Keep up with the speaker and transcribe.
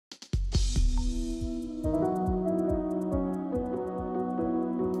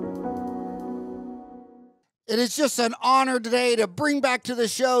It is just an honor today to bring back to the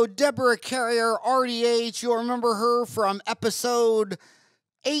show Debora Kare, RDH. You'll remember her from episode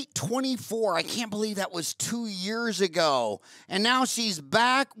 824. I can't believe that was 2 years ago. And now she's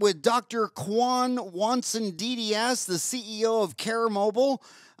back with Dr. Kwane Watson, DDS, the CEO of Kare Mobile.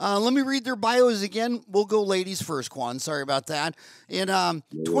 Let me read their bios again. We'll go ladies first, Kwane. Sorry about that. In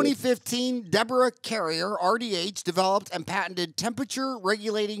 2015, Debora Kare, RDH, developed and patented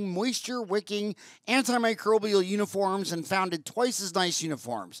temperature-regulating, moisture-wicking, antimicrobial uniforms and founded Twice as Nice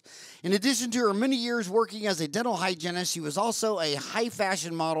Uniforms. In addition to her many years working as a dental hygienist, she was also a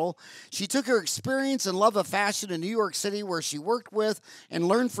high-fashion model. She took her experience and love of fashion in New York City, where she worked with and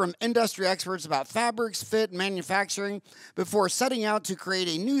learned from industry experts about fabrics, fit, and manufacturing before setting out to create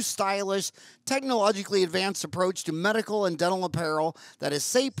a new stylish, technologically advanced approach to medical and dental apparel that is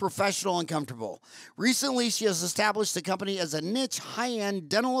safe, professional, and comfortable. Recently, she has established the company as a niche, high-end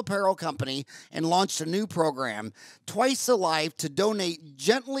dental apparel company and launched a new program, Twice a Life, to donate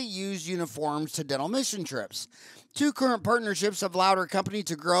gently used uniforms to dental mission trips. Two current partnerships have allowed her company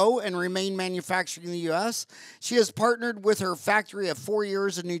to grow and remain manufacturing in the U.S. She has partnered with her factory of 4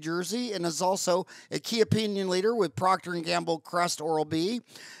 years in New Jersey and is also a key opinion leader with Procter & Gamble Crest Oral-B,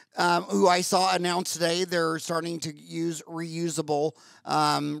 who I saw announce today they're starting to use reusable,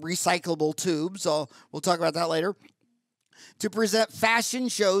 recyclable tubes. So we'll talk about that later. To present fashion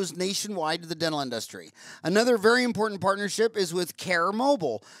shows nationwide to the dental industry. Another very important partnership is with Kare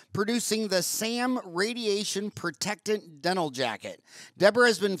Mobile, producing the SAM Radiation Protectant Dental Jacket. Debora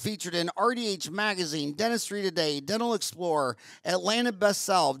has been featured in RDH Magazine, Dentistry Today, Dental Explorer, Atlanta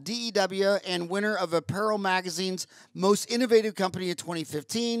Bestseller, DEW, and winner of Apparel Magazine's Most Innovative Company of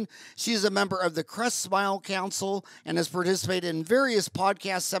 2015. She is a member of the Crest Smile Council and has participated in various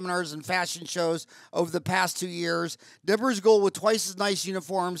podcasts, seminars, and fashion shows over the past 2 years. Debora's goal with Twice as Nice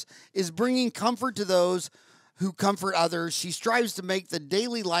Uniforms is bringing comfort to those who comfort others. She strives to make the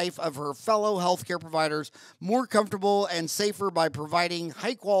daily life of her fellow healthcare providers more comfortable and safer by providing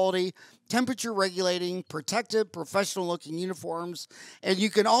high-quality, temperature-regulating, protective, professional-looking uniforms. And you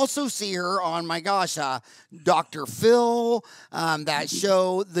can also see her on, my gosh, Dr. Phil, that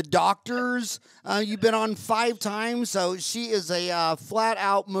show, The Doctors. You've been on 5 times, so she is a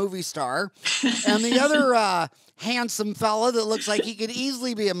flat-out movie star. And the other handsome fella that looks like he could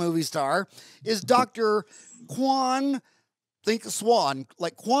easily be a movie star is Dr. Kwane, think Swan,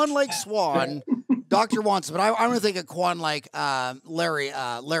 like Kwane like Swan, Dr. Watson, but I'm going to think of Kwane like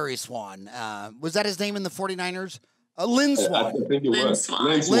Larry Swan. Was that his name in the 49ers? Lynn Swan. I think it was.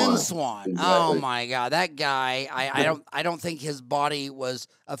 Lynn Swan. Exactly. Oh my God, that guy! I don't think his body was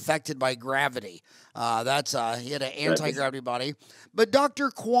affected by gravity. He had an anti-gravity body. But Dr.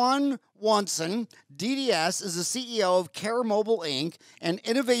 Kwane Watson, DDS, is the CEO of Kare Mobile Inc., an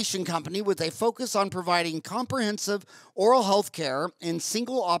innovation company with a focus on providing comprehensive oral health care in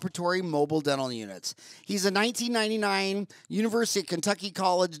single operatory mobile dental units. He's a 1999 University of Kentucky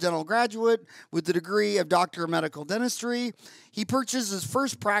College dental graduate with the degree of Doctor of Medical Dentistry. He purchased his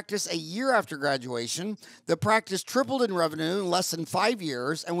first practice a year after graduation. The practice tripled in revenue in less than 5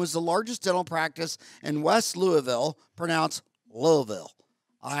 years and was the largest dental practice in West Louisville, pronounced Louisville.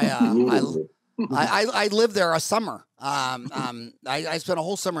 I lived there a summer. I spent a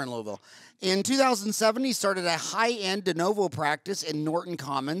whole summer in Louisville. In 2007, he started a high-end de novo practice in Norton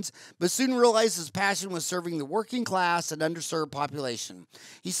Commons, but soon realized his passion was serving the working class and underserved population.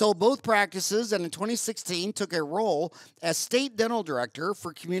 He sold both practices and in 2016 took a role as state dental director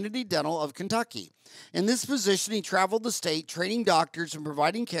for Community Dental of Kentucky. In this position, he traveled the state training doctors and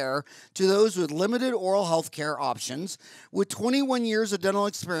providing care to those with limited oral health care options. With 21 years of dental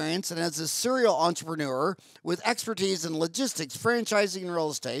experience and as a serial entrepreneur with expertise in logistics, franchising, and real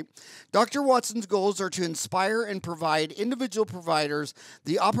estate, Dr. Watson's goals are to inspire and provide individual providers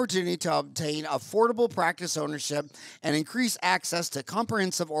the opportunity to obtain affordable practice ownership and increase access to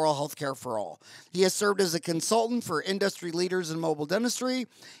comprehensive oral health care for all. He has served as a consultant for industry leaders in mobile dentistry.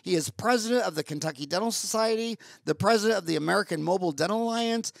 He is president of the Kentucky Dental Society, the president of the American Mobile Dental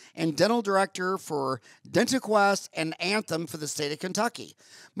Alliance, and dental director for DentaQuest and Anthem for the state of Kentucky.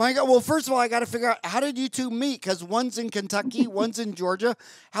 My God, well, first of all, I got to figure out, how did you two meet? Because one's in Kentucky, one's in Georgia.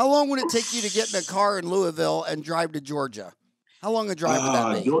 How long would it take you to get in a car in Louisville and drive to Georgia? How long a drive would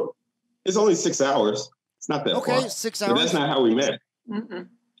that be? It's only 6 hours. It's not that far. Okay, 6 hours. But that's not how we met.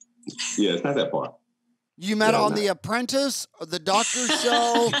 Yeah, it's not that far. You met on The Apprentice, the Doctor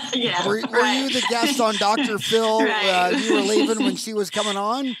Show. Yeah, were you the guest on Dr. Phil? Right. You were leaving when she was coming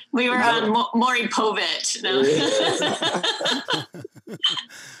on? We were on Maury Povich. No.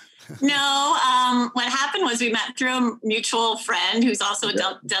 No, what happened was we met through a mutual friend who's also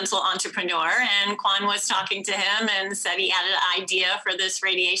a dental entrepreneur, and Kwan was talking to him and said he had an idea for this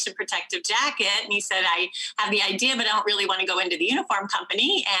radiation protective jacket. And he said, I have the idea, but I don't really want to go into the uniform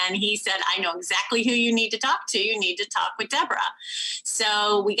company. And he said, I know exactly who you need to talk to. You need to talk with Debora.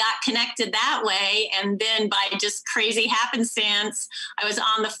 So we got connected that way. And then by just crazy happenstance, I was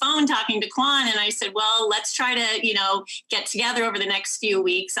on the phone talking to Kwan, and I said, well, let's try to, get together over the next few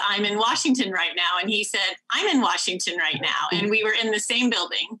weeks. I'm in Washington right now. And he said, I'm in Washington right now. And we were in the same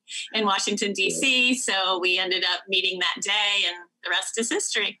building in Washington, D.C. So we ended up meeting that day, and the rest is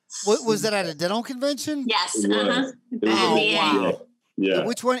history. What was that, at a dental convention? Yes. Oh, wow. Yeah.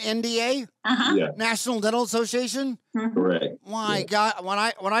 Which one? NDA? Yeah. National Dental Association? Correct. My God,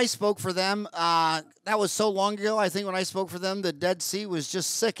 when I spoke for them, that was so long ago. I think when I spoke for them, the Dead Sea was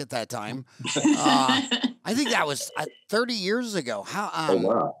just sick at that time. I think that was 30 years ago. Oh,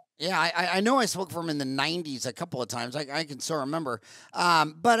 wow. Yeah, I know I spoke for them in the 90s a couple of times. I can still remember.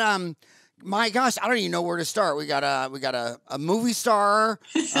 My gosh, I don't even know where to start. We got a movie star,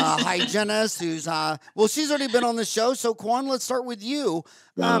 hygienist who's she's already been on the show. So Kwan, let's start with you.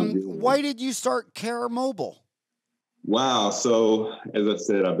 Why did you start Kare Mobile? Wow. So as I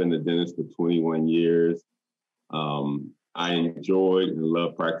said, I've been a dentist for 21 years. I enjoyed and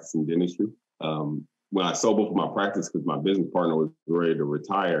loved practicing dentistry. When I sold both of my practice because my business partner was ready to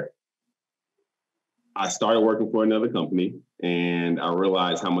retire, I started working for another company, and I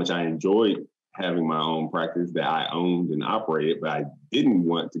realized how much I enjoyed having my own practice that I owned and operated, but I didn't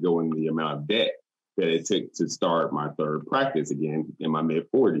want to go in the amount of debt that it took to start my third practice again in my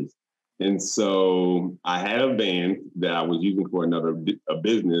mid-40s. And so I had a van that I was using for a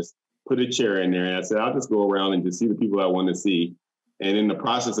business, put a chair in there, and I said, I'll just go around and just see the people I want to see. And in the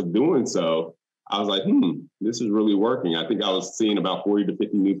process of doing so, I was like, this is really working. I think I was seeing about 40 to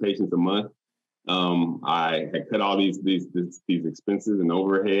 50 new patients a month. I had cut all these expenses and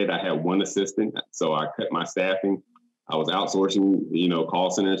overhead. I had one assistant, so I cut my staffing. I was outsourcing,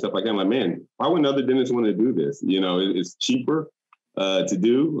 call center and stuff like that. I'm like, man, why wouldn't other dentists want to do this? It's cheaper to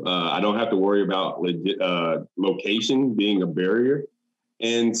do. I don't have to worry about location being a barrier.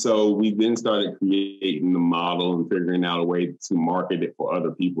 And so we then started creating the model and figuring out a way to market it for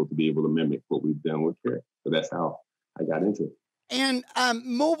other people to be able to mimic what we've done with Kare. So that's how I got into it. And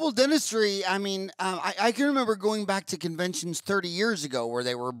mobile dentistry, I mean, I can remember going back to conventions 30 years ago where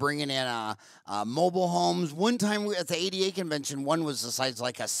they were bringing in mobile homes. One time at the ADA convention, one was the size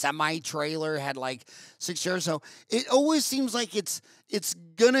like a semi-trailer, had like 6 chairs. So it always seems like it's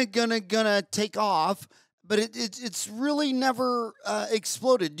gonna take off, but it's really never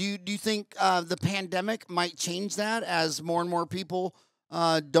exploded. Do you think the pandemic might change that as more and more people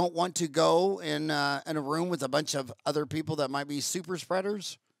don't want to go in a room with a bunch of other people that might be super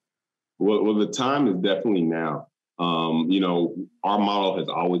spreaders? Well, the time is definitely now. Our model has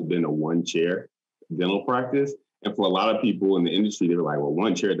always been a one chair dental practice. And for a lot of people in the industry, they were like, well,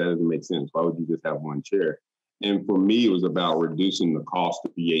 one chair, that doesn't make sense. Why would you just have one chair? And for me, it was about reducing the cost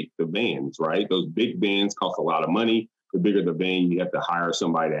to create the vans, right? Those big vans cost a lot of money. The bigger the van, you have to hire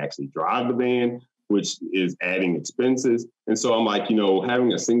somebody to actually drive the van, which is adding expenses. And so I'm like,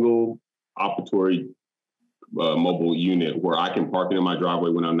 having a single operatory mobile unit where I can park it in my driveway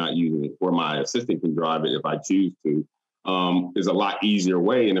when I'm not using it, or my assistant can drive it if I choose to, is a lot easier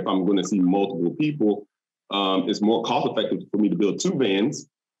way. And if I'm going to see multiple people, it's more cost effective for me to build two vans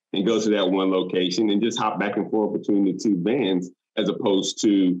and go to that one location and just hop back and forth between the two vans, as opposed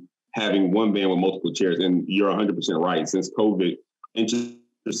to having one van with multiple chairs. And you're 100% right. Since COVID, interest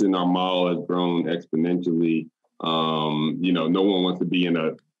in our model has grown exponentially. No one wants to be in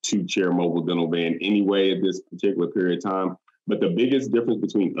a 2-chair mobile dental van anyway at this particular period of time. But the biggest difference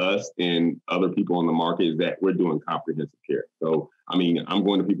between us and other people on the market is that we're doing comprehensive care. So, I'm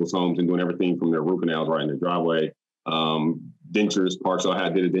going to people's homes and doing everything from their root canals right in the driveway, dentures, partial. I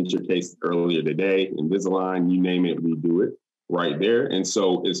did a denture case earlier today, Invisalign, you name it, we do it right there. And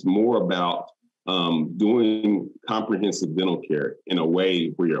so it's more about doing comprehensive dental care in a way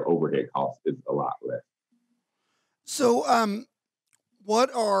where your overhead cost is a lot less. So,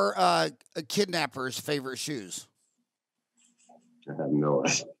 what are a kidnapper's favorite shoes? I have no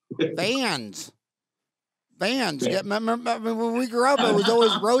idea. Vans. Yeah, remember when we grew up, it was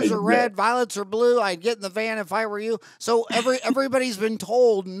always rose or red, violets or blue. I'd get in the van if I were you. So everybody's been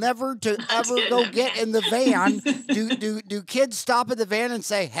told never to ever go get in the van. Do kids stop at the van and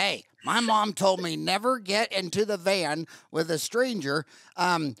say, "Hey, My mom told me never get into the van with a stranger.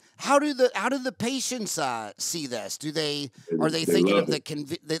 How do the patients see this? Are they thinking of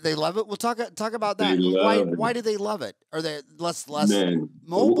they love it? We'll talk about that. Why do they love it? Are they less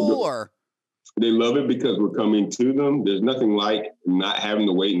mobile or? They love it because we're coming to them. There's nothing like not having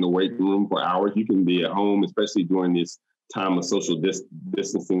to wait in the waiting room for hours. You can be at home, especially during this time of social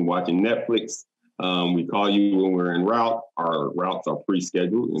distancing, watching Netflix. We call you when we're en route. Our routes are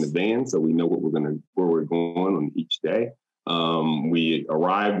pre-scheduled in advance, so we know where we're going on each day. We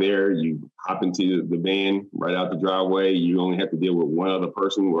arrive there, you hop into the van right out the driveway. You only have to deal with one other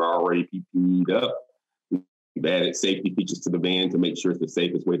person. We're already PPE'd up. We've added safety features to the van to make sure it's the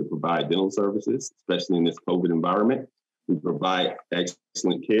safest way to provide dental services, especially in this COVID environment. We provide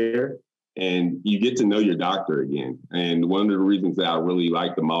excellent care, and you get to know your doctor again. And one of the reasons that I really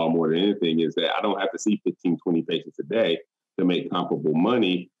like the model more than anything is that I don't have to see 15, 20 patients a day to make comparable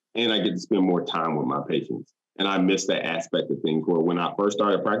money, and I get to spend more time with my patients. And I miss that aspect of things where when I first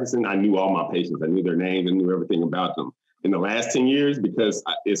started practicing, I knew all my patients. I knew their names. I knew everything about them. In the last 10 years, because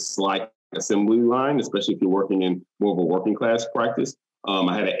it's like assembly line, especially if you're working in more of a working class practice.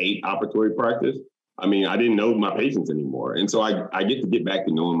 I had an 8 operatory practice. I mean, I didn't know my patients anymore. And so I get to get back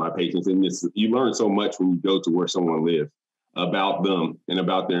to knowing my patients. And you learn so much when you go to where someone lives about them and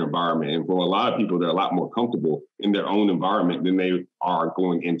about their environment. And for a lot of people, they're a lot more comfortable in their own environment than they are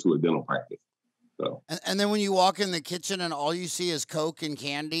going into a dental practice. So. And then when you walk in the kitchen and all you see is Coke and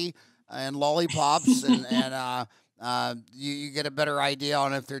candy and lollipops and you get a better idea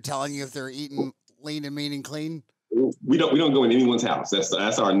on if they're telling you if they're eating lean and mean and clean. We don't go in anyone's house.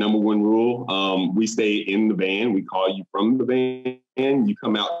 That's our number one rule. We stay in the van. We call you from the van. You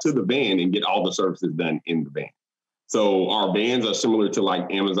come out to the van and get all the services done in the van. So our vans are similar to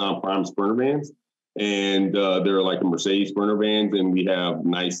like Amazon Prime Sprinter vans, and they're like a Mercedes Sprinter vans, and we have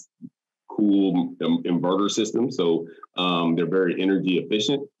nice, cool inverter systems. So they're very energy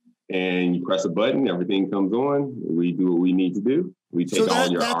efficient. And you press a button, everything comes on. We do what we need to do. We take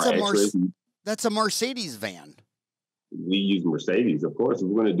our X-rays. That's a Mercedes van. We use Mercedes, of course. If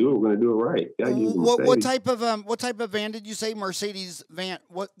we're going to do it, we're going to do it right. What type of van did you say? Mercedes van?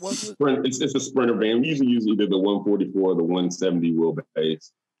 What? It's a Sprinter van. We usually use either the 144 or the 170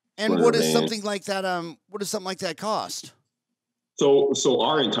 wheelbase. And what does something like that? What does something like that cost? So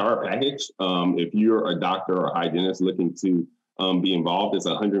our entire package, if you're a doctor or a hygienist looking to be involved, it's a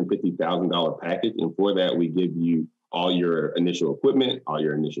 $150,000 package. And for that, we give you all your initial equipment, all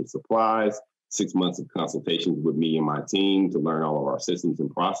your initial supplies, 6 months of consultations with me and my team to learn all of our systems and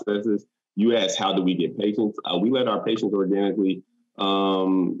processes. You ask, how do we get patients? We let our patients organically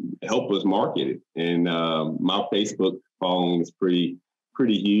help us market it. And my Facebook following is pretty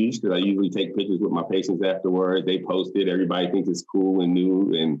huge because I usually take pictures with my patients afterwards. They post it. Everybody thinks it's cool and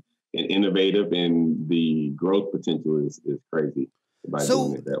new and innovative, and the growth potential is crazy by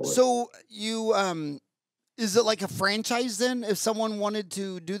doing it that way. So you is it like a franchise then? If someone wanted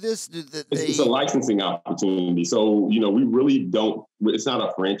to do this, it's a licensing opportunity. So we really don't. It's not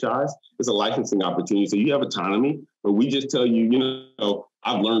a franchise. It's a licensing opportunity. So you have autonomy, but we just tell you.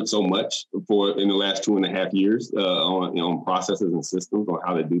 I've learned so much in the last 2.5 years on processes and systems on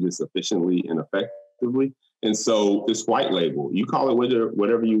how to do this efficiently and effectively. And so it's white label. You call it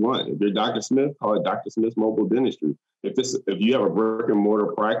whatever you want. If you're Dr. Smith, call it Dr. Smith's Mobile Dentistry. If you have a brick and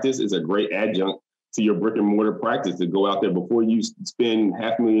mortar practice, it's a great adjunct to your brick and mortar practice to go out there before you spend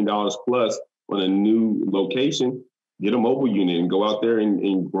 $500,000 plus on a new location. Get a mobile unit and go out there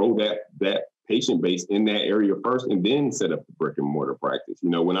and grow that patient base in that area first, and then set up the brick and mortar practice.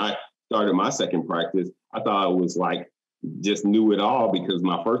 When I started my second practice, I thought I was like just knew it all because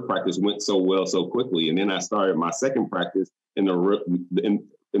my first practice went so well so quickly, and then I started my second practice in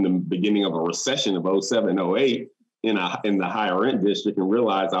the beginning of a recession of 07, 08 in the higher end district, and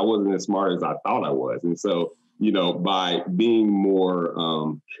realized I wasn't as smart as I thought I was. And so, by being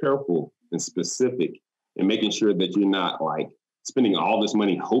more careful and specific and making sure that you're not like spending all this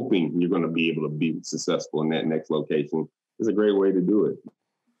money hoping you're going to be able to be successful in that next location is a great way to do it.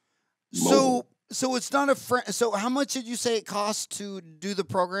 So it's not so how much did you say it costs to do the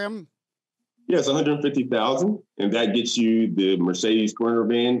program? Yes, $150,000, and that gets you the Mercedes Sprinter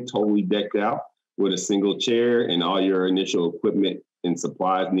van totally decked out with a single chair and all your initial equipment and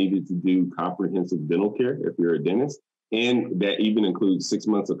supplies needed to do comprehensive dental care if you're a dentist, and that even includes 6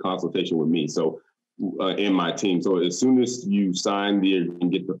 months of consultation with me. So. And my team. So as soon as you sign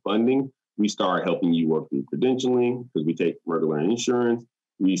and get the funding, we start helping you work through credentialing because we take regular insurance.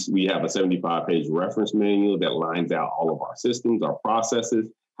 We have a 75-page reference manual that lines out all of our systems, our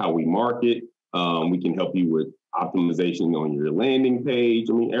processes, how we market, We can help you with optimization on your landing page.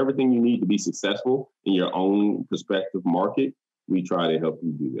 I mean, everything you need to be successful in your own prospective market, we try to help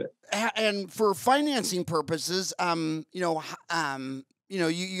you do that. And for financing purposes, you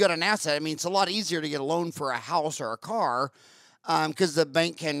got an asset. I mean, it's a lot easier to get a loan for a house or a car because the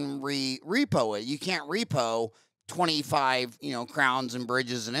bank can repo it. You can't repo 25, crowns and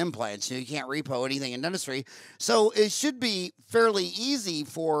bridges and implants. You can't repo anything in dentistry. So it should be fairly easy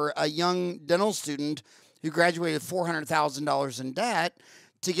for a young dental student who graduated $400,000 in debt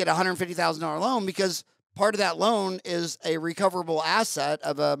to get a $150,000 loan, because part of that loan is a recoverable asset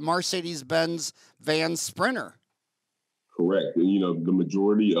of a Mercedes-Benz van Sprinter. Correct. And, the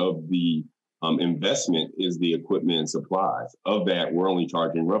majority of the investment is the equipment and supplies. Of that, we're only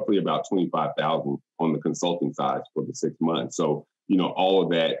charging roughly about $25,000 on the consulting side for the 6 months. So, all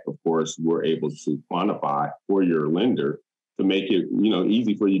of that, of course, we're able to quantify for your lender to make it,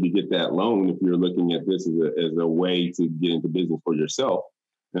 easy for you to get that loan if you're looking at this as a way to get into business for yourself.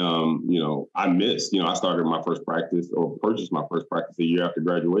 I started my first practice or purchased my first practice a year after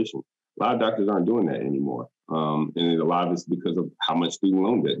graduation. A lot of doctors aren't doing that anymore. And a lot of it's because of how much student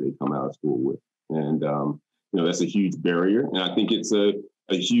loan debt they come out of school with. And, that's a huge barrier. And I think it's a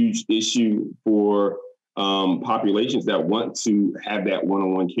huge issue for populations that want to have that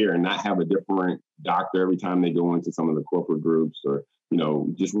one-on-one care and not have a different doctor every time they go into some of the corporate groups, or,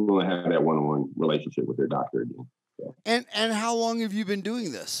 just want to have that one-on-one relationship with their doctor again. So. And how long have you been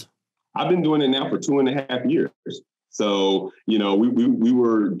doing this? I've been doing it now for 2.5 years. So, we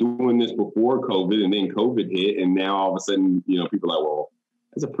were doing this before COVID, and then COVID hit, and now all of a sudden, people are like, well,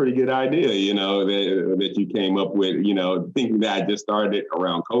 that's a pretty good idea, that you came up with, thinking that I just started it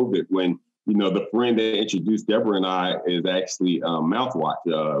around COVID when, the friend that introduced Debora and I is actually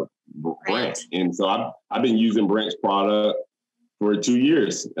Mouthwash, Brent. And so I've been using Brent's product for 2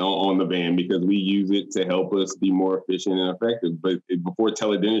 years on the van because we use it to help us be more efficient and effective. But before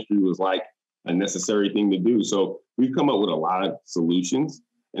teledentistry was like a necessary thing to do. So we've come up with a lot of solutions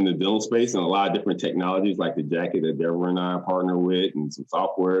in the dental space and a lot of different technologies like the jacket that Debora and I partner with, and some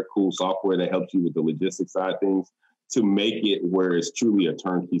cool software that helps you with the logistics side of things to make it where it's truly a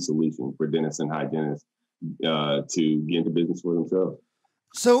turnkey solution for dentists and hygienists to get into business for themselves.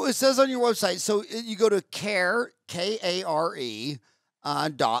 So it says on your website, so you go to Kare, Kare,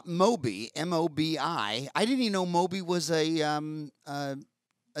 .mobi, M-O-B-I. I didn't even know Mobi was a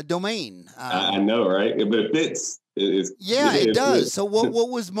domain. I know, right? But it fits. It does. So what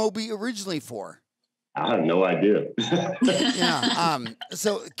was Mobi originally for? I have no idea.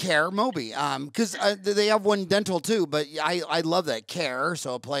 So Kare Mobi, because they have one dental too, but I love that Kare.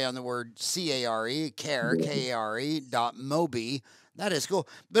 So a play on the word C-A-R-E, Kare, K-A-R-E .mobi. That is cool.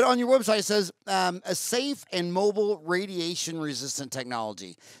 But on your website, it says a safe and mobile radiation-resistant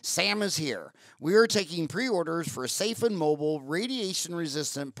technology. Sam is here. We are taking pre-orders for safe and mobile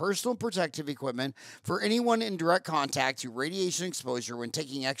radiation-resistant personal protective equipment for anyone in direct contact to radiation exposure when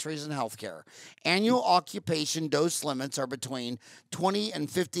taking x-rays in healthcare. Annual occupation dose limits are between 20 and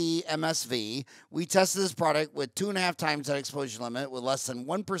 50 MSV. We tested this product with 2.5 times that exposure limit with less than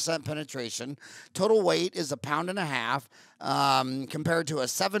 1% penetration. Total weight is 1.5 pounds. Compared to a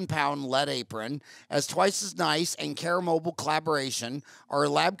 7-pound lead apron, as twice as nice and Kare Mobile collaboration, our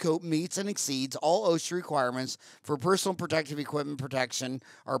lab coat meets and exceeds all OSHA requirements for personal protective equipment protection.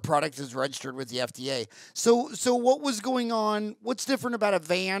 Our product is registered with the FDA. So what was going on? What's different about a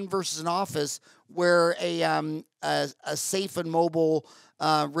van versus an office where a safe and mobile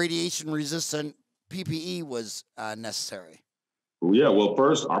radiation-resistant PPE was necessary? Yeah, well,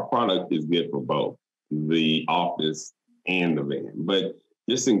 first, our product is good for both the office and the van. But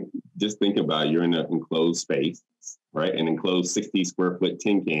just think about it. You're in an enclosed space, right? An enclosed 60 square foot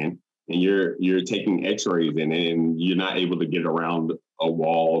tin can, and you're taking x-rays in it, and you're not able to get around a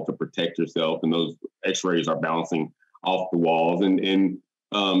wall to protect yourself. And those x-rays are bouncing off the walls. And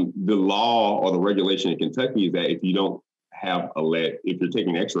the law or the regulation in Kentucky is that if you don't have if you're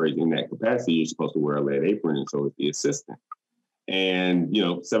taking x-rays in that capacity, you're supposed to wear a lead apron. And so it's the assistant. And,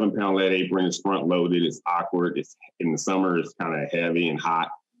 7-pound lead apron is front loaded. It's awkward. It's in the summer, it's kind of heavy and hot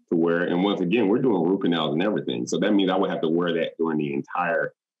to wear. And once again, we're doing root canals and everything. So that means I would have to wear that during the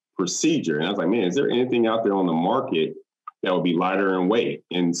entire procedure. And I was like, man, is there anything out there on the market that would be lighter in weight?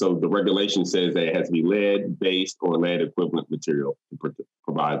 And so the regulation says that it has to be lead-based or lead equivalent material to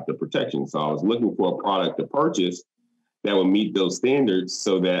provide the protection. So I was looking for a product to purchase that would meet those standards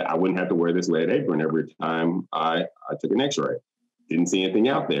so that I wouldn't have to wear this lead apron every time I took an x-ray. Didn't see anything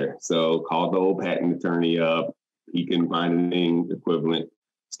out there. So called the old patent attorney up. He couldn't find anything equivalent.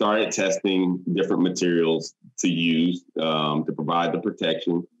 Started testing different materials to use to provide the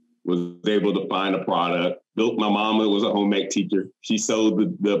protection. was able to find a product. Built. My mama was a home ec teacher. She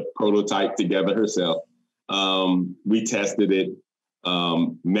sewed the prototype together herself. We tested it.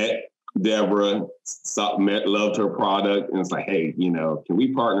 Met Debora, loved her product, and it's like, hey, can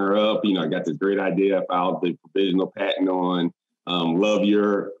we partner up? I got this great idea. I filed the provisional patent on love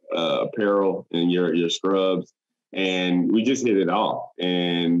your apparel and your scrubs, and we just hit it off.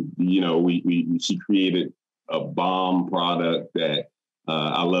 And she created a bomb product that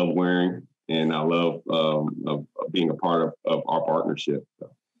I love wearing, and I love being a part of our partnership.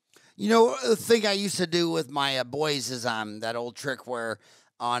 So. The thing I used to do with my boys is that old trick where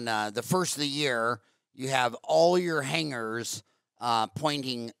on the first of the year, you have all your hangers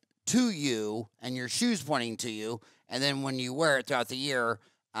pointing to you and your shoes pointing to you. And then when you wear it throughout the year,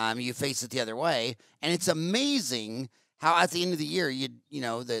 you face it the other way. And it's amazing how at the end of the year,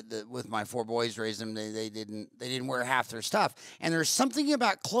 with my 4 boys raised them, they didn't wear half their stuff. And there's something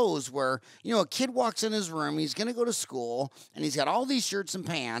about clothes where, a kid walks in his room, he's going to go to school, and he's got all these shirts and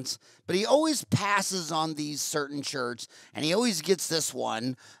pants, but he always passes on these certain shirts, and he always gets this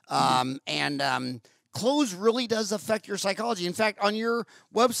one. Clothes really does affect your psychology. In fact, on your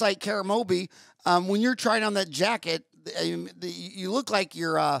website, Kare Moby, when you're trying on that jacket, you look like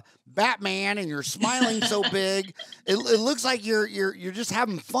you're Batman, and you're smiling so big. It looks like you're just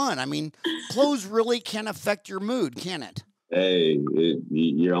having fun. I mean, clothes really can affect your mood, can it? Hey,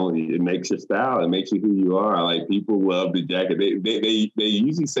 it makes your style. It makes you who you are. Like, people love the jacket. They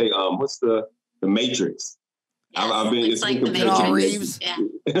usually say, what's the Matrix? Yes, I've been it's like the Matrix. Reeves. Yeah.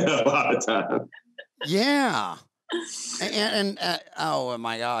 A lot of time. Yeah. And oh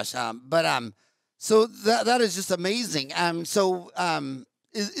my gosh. So that is just amazing. So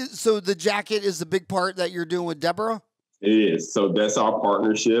the jacket is the big part that you're doing with Debora? It is. So that's our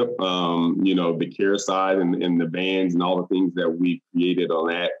partnership. The care side and the bands and all the things that we created on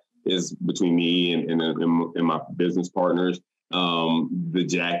that is between me and my business partners. The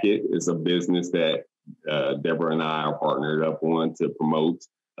jacket is a business that Debora and I are partnered up on to promote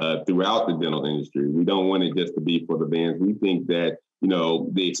throughout the dental industry. We don't want it just to be for the bands. We think that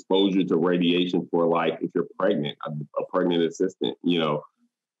the exposure to radiation for, like, if you're pregnant, a pregnant assistant,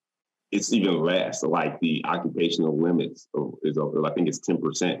 it's even less. Like, the occupational limits is, I think it's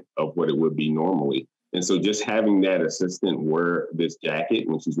 10% of what it would be normally. And so just having that assistant wear this jacket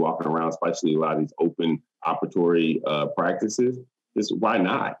when she's walking around, especially a lot of these open operatory practices, is why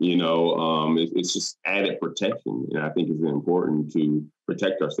not? It's just added protection. And I think it's important to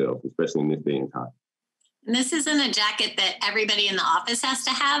protect ourselves, especially in this day and time. And this isn't a jacket that everybody in the office has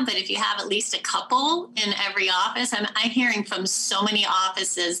to have, but if you have at least a couple in every office, I'm hearing from so many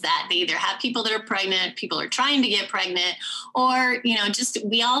offices that they either have people that are pregnant, people are trying to get pregnant, or,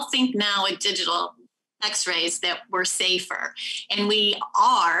 we all think now with digital x-rays that we're safer. And we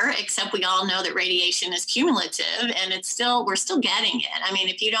are, except we all know that radiation is cumulative, and we're still getting it. I mean,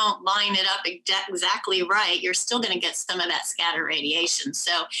 if you don't line it up exactly right, you're still going to get some of that scatter radiation.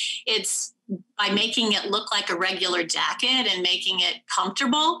 So it's by making it look like a regular jacket and making it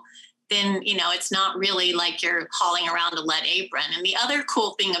comfortable, then, it's not really like you're hauling around a lead apron. And the other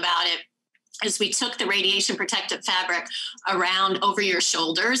cool thing about it is we took the radiation protective fabric around over your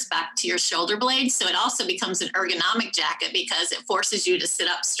shoulders, back to your shoulder blades. So it also becomes an ergonomic jacket because it forces you to sit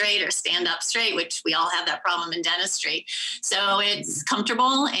up straight or stand up straight, which we all have that problem in dentistry. So it's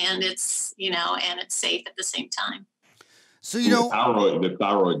comfortable and it's, and it's safe at the same time. So, the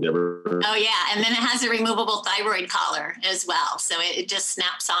thyroid, Debora. Oh, yeah. And then it has a removable thyroid collar as well. So it just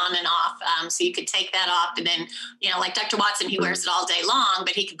snaps on and off. So you could take that off and then, like Dr. Watson, he wears it all day long,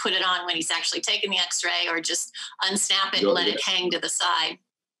 but he can put it on when he's actually taking the x-ray or just unsnap it and let it hang to the side.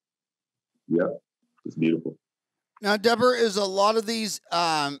 Yep. It's beautiful. Now, Debora, is a lot of these,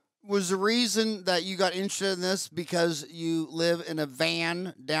 was the reason that you got interested in this because you live in a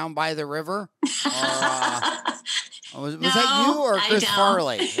van down by the river? Or, was that you or Chris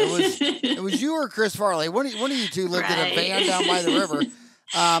Farley? It was you or Chris Farley. One of you two lived in a van down by the river.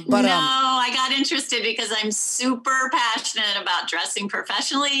 I got interested because I'm super passionate about dressing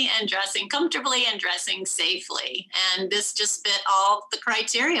professionally and dressing comfortably and dressing safely. And this just fit all the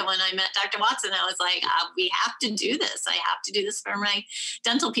criteria. When I met Dr. Watson, I was like, we have to do this. I have to do this for my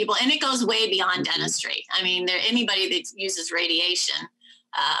dental people. And it goes way beyond dentistry. I mean, anybody that uses radiation,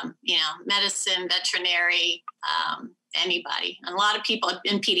 medicine, veterinary, anybody. And a lot of people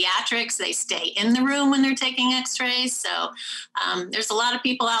in pediatrics, they stay in the room when they're taking x-rays. So there's a lot of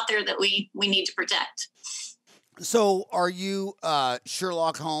people out there that we need to protect. So are you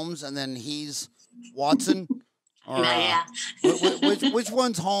Sherlock Holmes and then he's Watson? Or, yeah. Which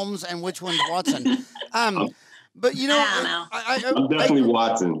one's Holmes and which one's Watson? But you know, I don't know. I'm definitely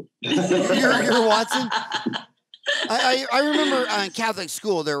Watson. You're Watson. I remember in Catholic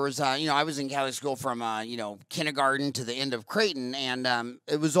school, there was, I was in Catholic school from, kindergarten to the end of Creighton, and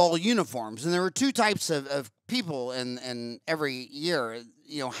it was all uniforms. And there were two types of people in every year.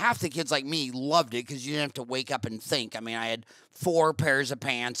 Half the kids like me loved it because you didn't have to wake up and think. I mean, I had 4 pairs of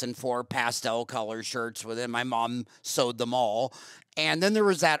pants and 4 pastel color shirts within. My mom sewed them all. And then there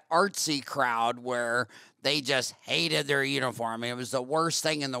was that artsy crowd where they just hated their uniform. I mean, it was the worst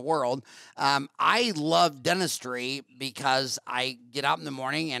thing in the world. I love dentistry because I get up in the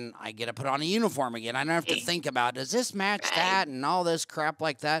morning and I get to put on a uniform again. I don't have to think about, does this match that and all this crap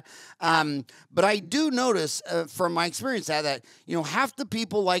like that. But I do notice from my experience that, half the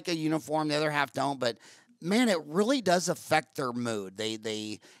people like a uniform, the other half don't. But man, it really does affect their mood.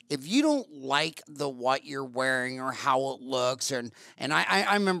 If you don't like what you're wearing or how it looks, and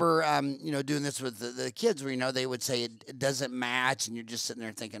I remember, doing this with the kids where, they would say it doesn't match, and you're just sitting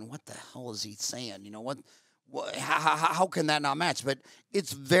there thinking, what the hell is he saying? How can that not match? But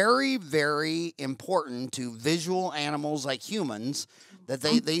it's very, very important to visual animals like humans that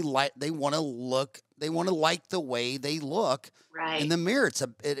they want to like the way they look in the mirror.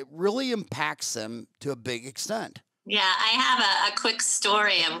 It really impacts them to a big extent. Yeah, I have a quick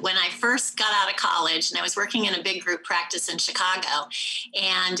story of when I first got out of college and I was working in a big group practice in Chicago.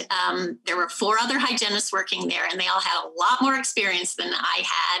 And there were 4 other hygienists working there, and they all had a lot more experience than I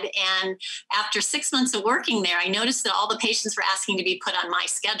had. And after 6 months of working there, I noticed that all the patients were asking to be put on my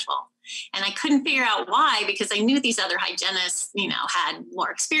schedule. And I couldn't figure out why, because I knew these other hygienists, had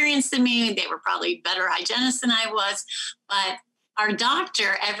more experience than me. They were probably better hygienists than I was. But our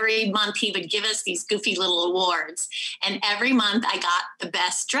doctor, every month, he would give us these goofy little awards. And every month I got the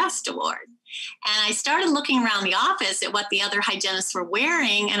best dressed award. And I started looking around the office at what the other hygienists were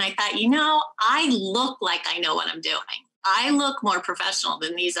wearing. And I thought, I look like I know what I'm doing. I look more professional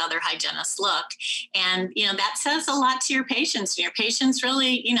than these other hygienists look. And, that says a lot to your patients. Your patients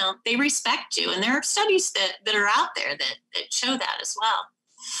really, they respect you. And there are studies that are out there that show that as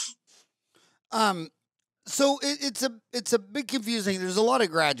well. So it's a bit confusing. There's a lot of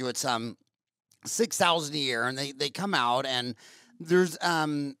graduates, 6,000 a year, and they come out, and there's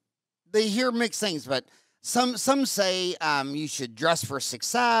they hear mixed things, but some say you should dress for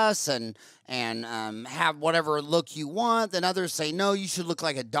success and have whatever look you want. Then others say no, you should look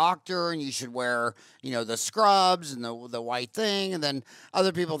like a doctor and you should wear the scrubs and the white thing. And then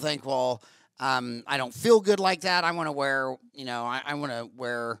other people think, well, I don't feel good like that. I want to wear I want to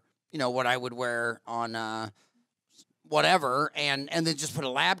wear what I would wear on whatever, and then just put a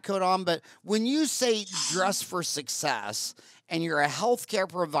lab coat on. But when you say dress for success and you're a healthcare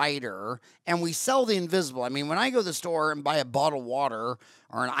provider and we sell the invisible, I mean, when I go to the store and buy a bottle of water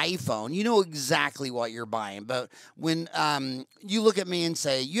or an iPhone, you know exactly what you're buying. But when you look at me and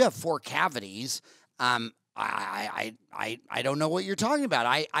say, you have 4 cavities, I don't know what you're talking about.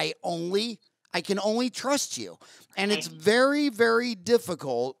 I can only trust you. And it's very, very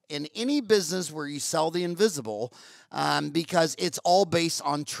difficult in any business where you sell the invisible because it's all based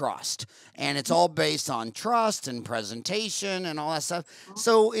on trust. And it's all based on trust and presentation and all that stuff.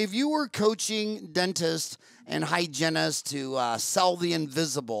 So if you were coaching dentists and hygienists to sell the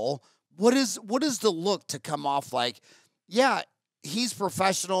invisible, what is the look to come off like, yeah, he's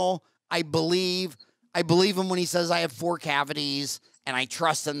professional. I believe him when he says I have 4 cavities. And I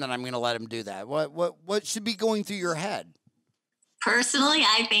trust him that I'm going to let him do that. What should be going through your head? Personally,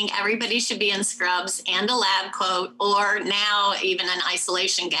 I think everybody should be in scrubs and a lab coat, or now even an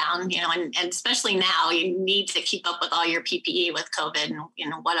isolation gown, and especially now you need to keep up with all your PPE with COVID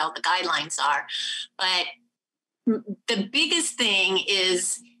and, what all the guidelines are. But the biggest thing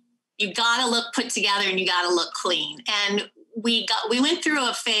is you got to look put together and you got to look clean. And we went through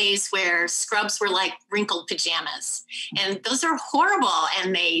a phase where scrubs were like wrinkled pajamas, and those are horrible,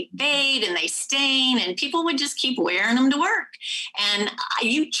 and they fade and they stain, and people would just keep wearing them to work. And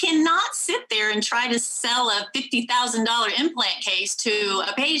you cannot sit there and try to sell a $50,000 implant case to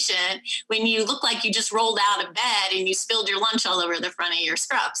a patient when you look like you just rolled out of bed and you spilled your lunch all over the front of your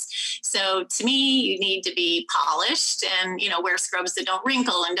scrubs. So to me, you need to be polished and, wear scrubs that don't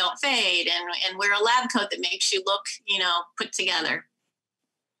wrinkle and don't fade, and wear a lab coat that makes you look, put together.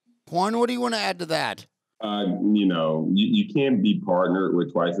 Kwane, what do you want to add to that? You can't be partnered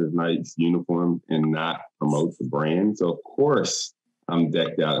with Twice as Nice uniform and not promote the brand. So of course I'm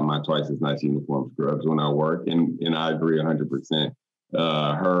decked out in my Twice as Nice uniform scrubs when I work, and I agree 100%.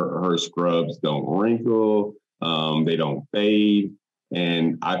 Her scrubs don't wrinkle, they don't fade,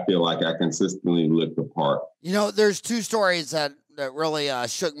 and I feel like I consistently look the part. There's 2 stories that that really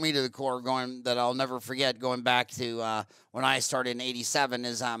shook me to the core, that I'll never forget, going back to when I started in '87,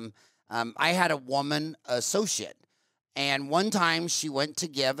 is I had a woman associate, and one time she went to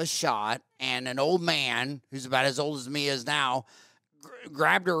give a shot, and an old man who's about as old as me is now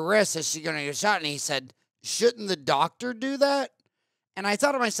grabbed her wrist as she's going to get a shot, and he said, "Shouldn't the doctor do that?" And I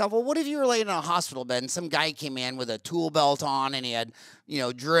thought to myself, well, what if you were laying in a hospital bed and some guy came in with a tool belt on, and he had,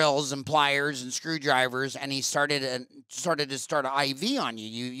 drills and pliers and screwdrivers, and he started to start an IV on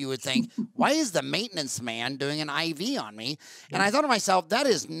you? You would think, why is the maintenance man doing an IV on me? And I thought to myself, that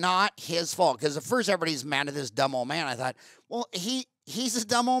is not his fault, because at first everybody's mad at this dumb old man. I thought, well, he's a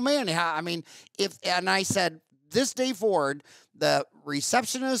dumb old man. I mean, and I said, this day forward, the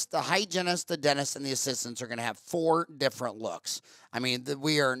receptionist, the hygienist, the dentist, and the assistants are going to have 4 different looks. I mean,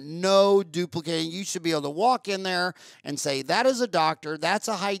 we are no duplicating. You should be able to walk in there and say, that is a doctor, that's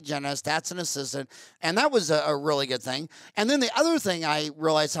a hygienist, that's an assistant. And that was a really good thing. And then the other thing I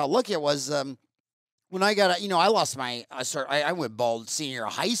realized how lucky it was, when I got, I went bald senior year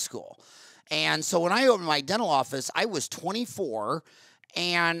of high school. And so when I opened my dental office, I was 24.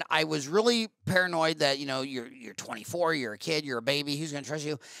 And I was really paranoid that, you're 24, you're a kid, you're a baby, who's going to trust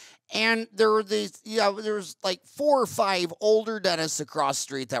you? And there were there was like 4 or 5 older dentists across the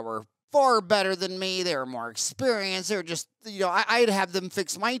street that were far better than me. They were more experienced. They were just, I'd have them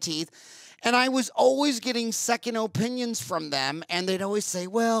fix my teeth. And I was always getting second opinions from them. And they'd always say,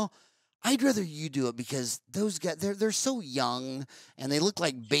 well, I'd rather you do it, because those guys, they're so young and they look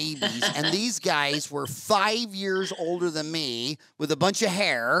like babies. And these guys were 5 years older than me with a bunch of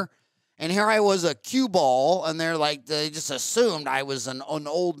hair. And here I was, a cue ball, and they just assumed I was an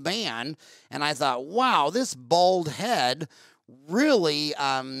old man. And I thought, wow, this bald head really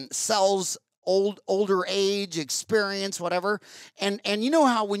sells older age, experience, whatever. And you know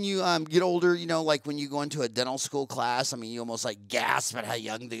how when you get older, like when you go into a dental school class, I mean, you almost like gasp at how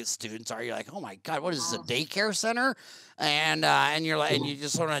young the students are. You're like, oh my God, what is this, a daycare center? And you're like, and you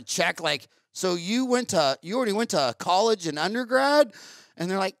just want to check, like, so you already went to college and undergrad? And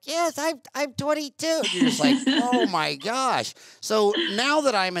they're like, yes, I'm 22. And you're just like, oh my gosh. So now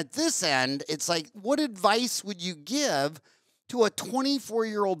that I'm at this end, it's like, what advice would you give to a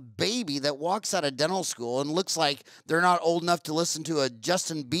 24-year-old baby that walks out of dental school and looks like they're not old enough to listen to a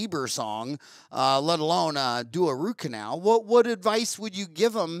Justin Bieber song, let alone do a root canal? What advice would you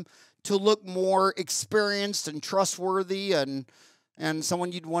give them to look more experienced and trustworthy and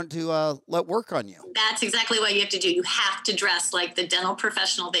someone you'd want to let work on you? That's exactly what you have to do. You have to dress like the dental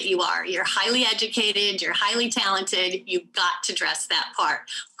professional that you are. You're highly educated. You're highly talented. You've got to dress that part.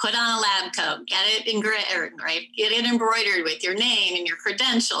 Put on a lab coat. Get it Get it embroidered with your name and your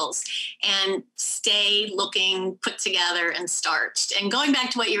credentials, and stay looking put together and starched. And going back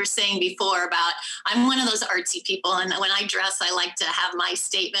to what you were saying before about, I'm one of those artsy people, and when I dress, I like to have my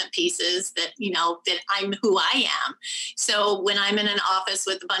statement pieces that that I'm who I am. So when I'm in an office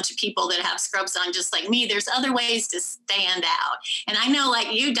with a bunch of people that have scrubs on just like me, there's other ways to stand out. And I know,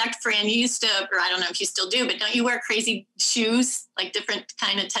 like you, Dr. Fran, you used to, or I don't know if you still do, but don't you wear crazy shoes, like different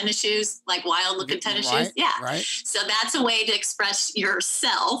kind of tennis shoes, like wild looking tennis shoes? Yeah. Right. So that's a way to express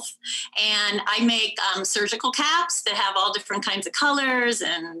yourself. And I make surgical caps that have all different kinds of colors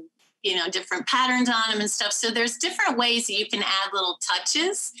and different patterns on them and stuff. So there's different ways that you can add little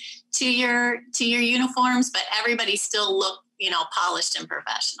touches to your uniforms, but everybody still look polished and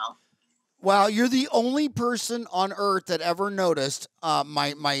professional. Wow, you're the only person on earth that ever noticed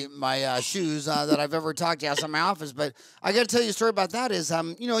my shoes that I've ever talked to outside my office. But I got to tell you a story about that. Is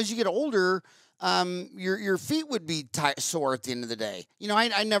as you get older, your feet would be sore at the end of the day.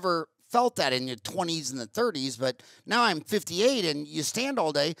 I never felt that in your 20s and the 30s, but now I'm 58 and you stand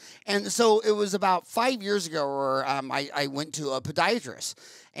all day. And so it was about 5 years ago where I went to a podiatrist,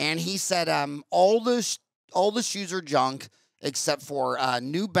 and he said all the shoes are junk except for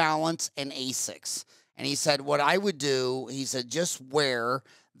New Balance and Asics. And he said, what I would do, he said, just wear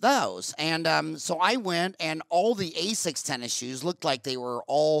those. And so I went, and all the Asics tennis shoes looked like they were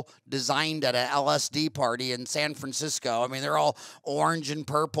all designed at an LSD party in San Francisco. I mean, they're all orange and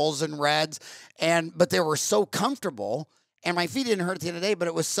purples and reds, but they were so comfortable, and my feet didn't hurt at the end of the day. But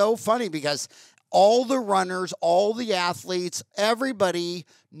it was so funny because all the runners, all the athletes, everybody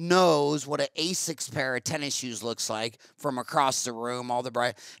knows what an Asics pair of tennis shoes looks like from across the room.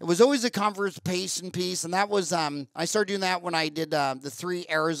 It was always a conversation piece, and that was I started doing that when I did I did the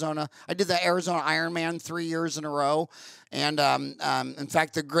Arizona Ironman 3 years in a row. And in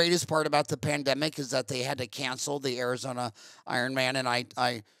fact, the greatest part about the pandemic is that they had to cancel the Arizona Ironman,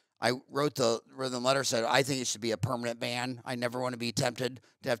 and I wrote the letter, said, I think it should be a permanent ban. I never want to be tempted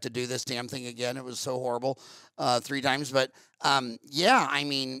to have to do this damn thing again. It was so horrible 3 times. But yeah, I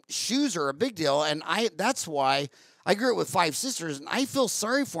mean, shoes are a big deal. And that's why I grew up with 5 sisters, and I feel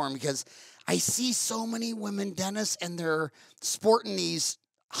sorry for them because I see so many women dentists and they're sporting these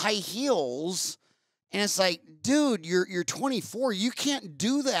high heels. And it's like, dude, you're 24. You can't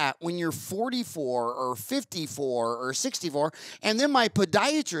do that when you're 44 or 54 or 64. And then my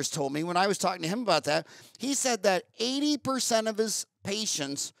podiatrist told me when I was talking to him about that, he said that 80% of his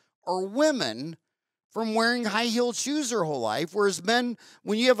patients are women from wearing high-heeled shoes their whole life, whereas men,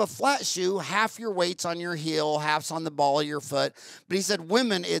 when you have a flat shoe, half your weight's on your heel, half's on the ball of your foot. But he said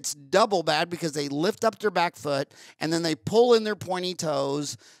women, it's double bad because they lift up their back foot and then they pull in their pointy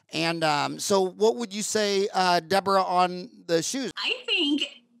toes. And so what would you say, Debora, on the shoes? I think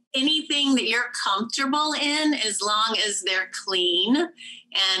anything that you're comfortable in, as long as they're clean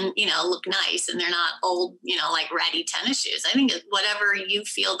and, look nice and they're not old, like ratty tennis shoes. I think it's whatever you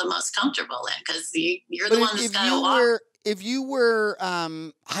feel the most comfortable in, because you're the one that's got to walk. If you wear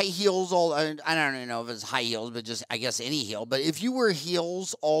high heels I don't even know if it's high heels, but just I guess any heel. But if you wear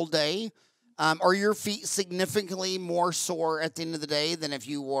heels all day, are your feet significantly more sore at the end of the day than if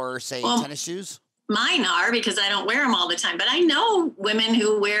you wore, say, tennis shoes? Mine are, because I don't wear them all the time. But I know women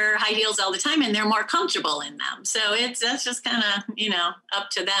who wear high heels all the time and they're more comfortable in them. So that's just kind of, up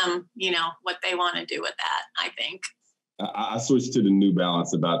to them, what they want to do with that, I think. I switched to the New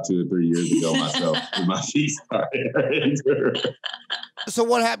Balance about 2 or 3 years ago myself. My feet started. So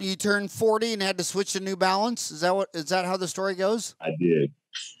what happened? You turned 40 and had to switch to New Balance? Is that how the story goes? I did.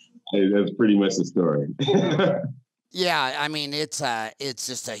 That's pretty much the story. Yeah, I mean it's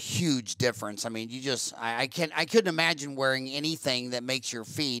just a huge difference. I mean, I couldn't imagine wearing anything that makes your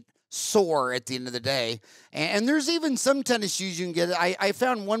feet sore at the end of the day. And there's even some tennis shoes you can get. I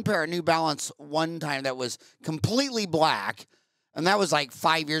found one pair of New Balance one time that was completely black, and that was like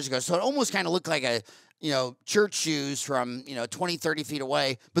 5 years ago. So it almost kind of looked like a church shoes from 20, 30 feet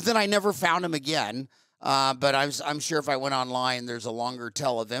away. But then I never found them again. But I'm sure if I went online, there's a longer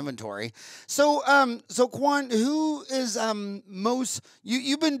tail of inventory. So Kwane, who is most?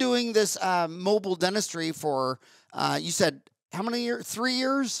 You've been doing this mobile dentistry for you said how many years? 3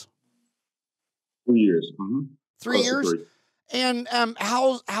 years. 3 years. Mm-hmm. 3 years. And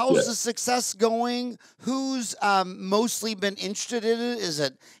how's the success going? Who's mostly been interested in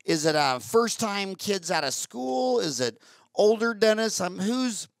it? Is it first time kids out of school? Is it older dentists?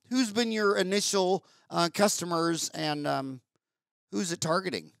 Who's been your initial customers, and who's it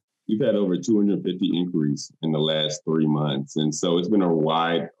targeting? We've had over 250 inquiries in the last 3 months. And so it's been a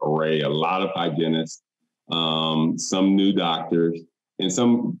wide array, a lot of hygienists, some new doctors, and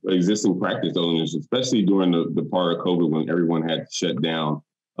some existing practice owners, especially during the part of COVID when everyone had to shut down,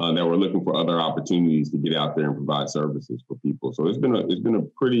 that were looking for other opportunities to get out there and provide services for people. So it's been a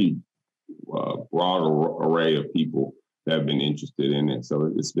pretty broad array of people that have been interested in it.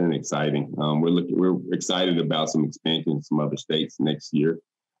 So it's been exciting. We're excited about some expansion in some other states next year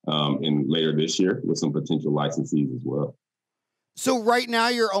and later this year with some potential licensees as well. So right now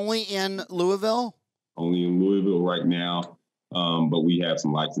you're only in Louisville? Only in Louisville right now, but we have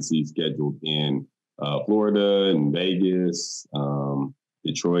some licensees scheduled in Florida and Vegas,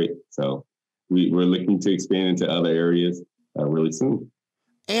 Detroit. So we're looking to expand into other areas really soon.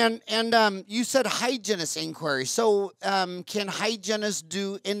 And you said hygienist inquiry. So can hygienists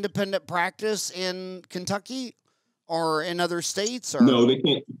do independent practice in Kentucky or in other states? Or? No, they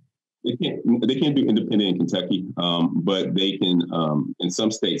can't. They can't do independent in Kentucky, but they can. In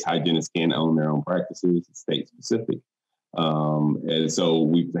some states, hygienists can own their own practices, state specific. And so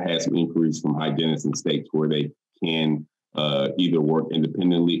we've had some inquiries from hygienists in states where they can either work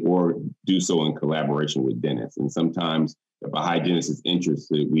independently or do so in collaboration with dentists. And sometimes, if a hygienist is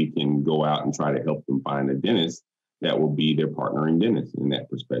interested, we can go out and try to help them find a dentist that will be their partnering dentist in that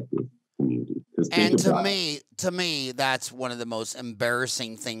perspective community. And to me, that's one of the most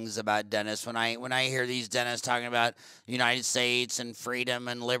embarrassing things about dentists. When I hear these dentists talking about the United States and freedom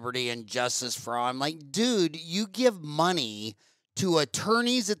and liberty and justice for all, I'm like, dude, you give money to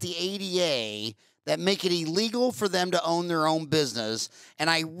attorneys at the ADA that make it illegal for them to own their own business. And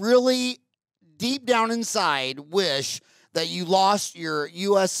I really, deep down inside, wish that you lost your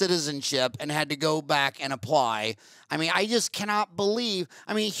U.S. citizenship and had to go back and apply. I mean, I just cannot believe.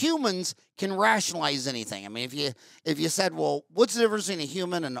 I mean, humans can rationalize anything. I mean, if you said, well, what's the difference between a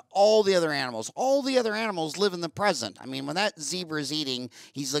human and all the other animals? All the other animals live in the present. I mean, when that zebra is eating,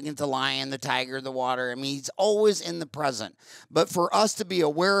 he's looking at the lion, the tiger, the water. I mean, he's always in the present. But for us to be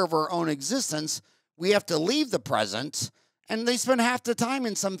aware of our own existence, we have to leave the present and they spend half the time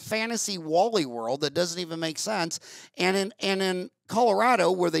in some fantasy Wally world that doesn't even make sense. And in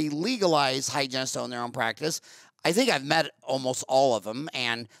Colorado, where they legalize hygienists to own their own practice, I think I've met almost all of them,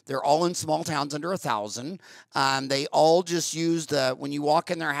 and they're all in small towns under 1,000. They all just use when you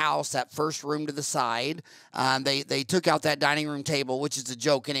walk in their house, that first room to the side, they took out that dining room table, which is a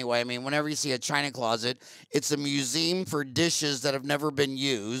joke anyway. I mean, whenever you see a china closet, it's a museum for dishes that have never been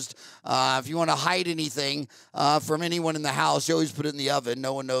used. If you want to hide anything from anyone in the house, you always put it in the oven.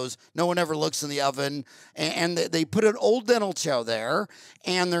 No one knows. No one ever looks in the oven. And they put an old dental chair there,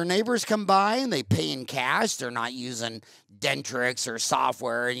 and their neighbors come by and they pay in cash. They're not using Dentrix or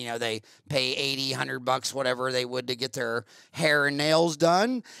software, and they pay $80, $100, whatever they would to get their hair and nails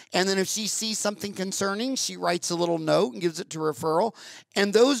done. And then if she sees something concerning, she writes a little note and gives it to referral.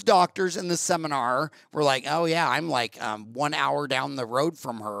 And those doctors in the seminar were like, oh yeah, I'm like 1 hour down the road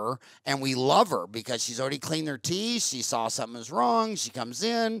from her, and we love her because she's already cleaned their teeth. She saw something was wrong. She comes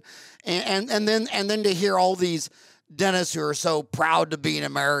in, and then to hear all these dentists who are so proud to be an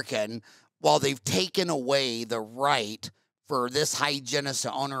American, while they've taken away the right for this hygienist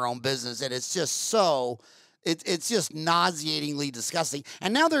to own her own business, and it's just so, it's just nauseatingly disgusting.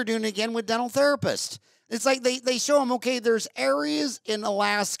 And now they're doing it again with dental therapists. It's like they show them, okay, there's areas in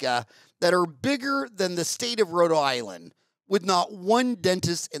Alaska that are bigger than the state of Rhode Island with not one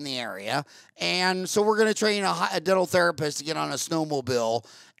dentist in the area. And so we're going to train a dental therapist to get on a snowmobile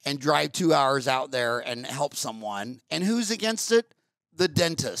and drive 2 hours out there and help someone. And who's against it? The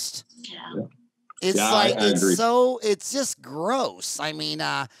dentist. Yeah. It's it's just gross. I mean,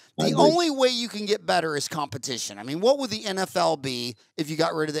 the only way you can get better is competition. I mean, what would the NFL be if you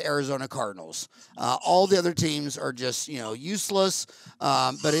got rid of the Arizona Cardinals? All the other teams are just, useless.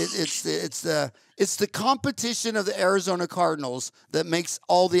 But it's the competition of the Arizona Cardinals that makes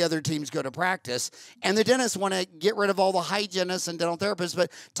all the other teams go to practice. And the dentists want to get rid of all the hygienists and dental therapists.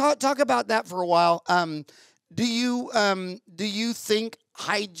 But talk about that for a while. Do you think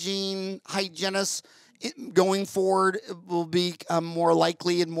hygienists going forward will be more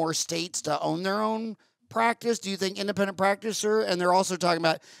likely in more states to own their own practice? Do you think independent practitioner? And they're also talking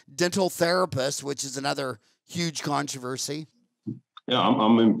about dental therapists, which is another huge controversy. Yeah,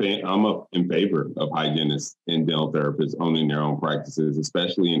 I'm in favor of hygienists and dental therapists owning their own practices,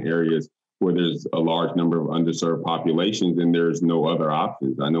 especially in areas where there's a large number of underserved populations and there's no other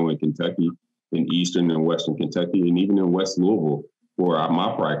options. I know in Kentucky, in Eastern and Western Kentucky, and even in West Louisville, where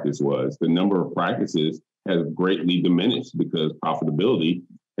my practice was, the number of practices has greatly diminished because profitability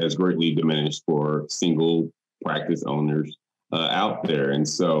has greatly diminished for single practice owners out there. And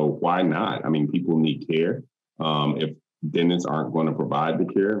so why not? I mean, people need care. If dentists aren't going to provide the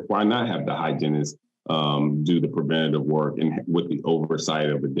care, why not have the hygienist do the preventative work and with the oversight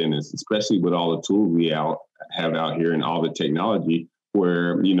of a dentist, especially with all the tools we have out here and all the technology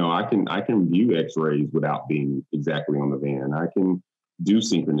where, I can view x-rays without being exactly on the van. I can do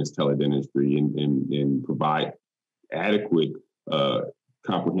synchronous teledentistry and provide adequate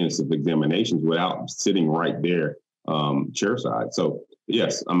comprehensive examinations without sitting right there chairside. So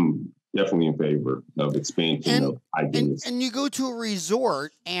yes, I'm definitely in favor of expansion of hygienists. And you go to a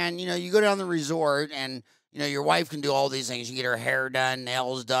resort and, you go down the resort and, your wife can do all these things. You get her hair done,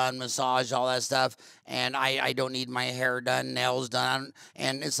 nails done, massage, all that stuff. And I don't need my hair done, nails done.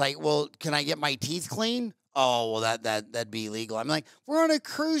 And it's like, well, can I get my teeth clean? Oh, well, that'd be illegal. I'm like, we're on a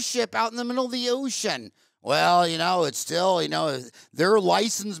cruise ship out in the middle of the ocean. Well, it's still, their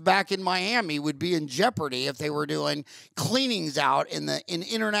license back in Miami would be in jeopardy if they were doing cleanings out in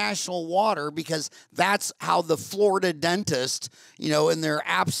international water, because that's how the Florida dentist, in their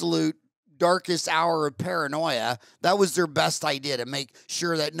absolute darkest hour of paranoia, that was their best idea, to make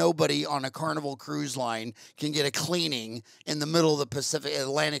sure that nobody on a Carnival cruise line can get a cleaning in the middle of the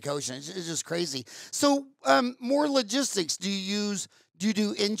Atlantic Ocean. It's just crazy. So more logistics. Do you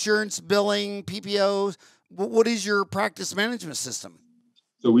do insurance, billing, PPOs? What is your practice management system?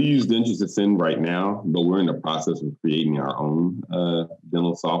 So we use Dentist Ascend right now, but we're in the process of creating our own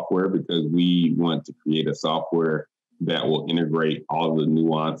dental software because we want to create a software that will integrate all the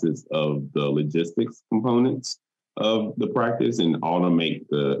nuances of the logistics components of the practice and automate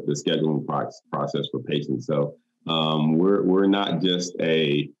the scheduling process for patients. So we're not just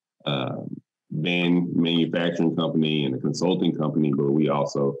a van manufacturing company and a consulting company, but we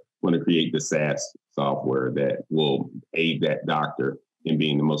also want to create the SaaS software that will aid that doctor in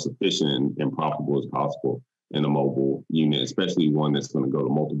being the most efficient and profitable as possible in a mobile unit, especially one that's going to go to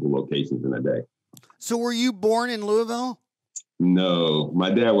multiple locations in a day. So were you born in Louisville? No, my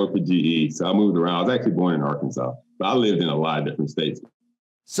dad worked for GE, so I moved around. I was actually born in Arkansas, but I lived in a lot of different states.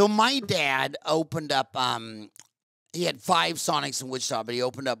 So my dad opened up he had 5 Sonics in Wichita, but he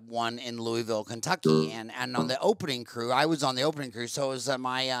opened up one in Louisville, Kentucky. And on the opening crew, I was on the opening crew. So it was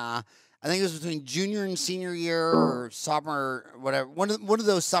I think it was between junior and senior year or summer, whatever. One of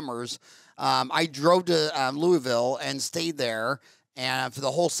those summers, I drove to Louisville and stayed there and for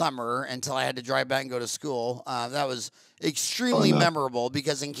the whole summer until I had to drive back and go to school. That was extremely memorable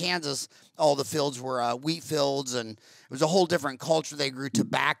because in Kansas, all the fields were wheat fields, and it was a whole different culture. They grew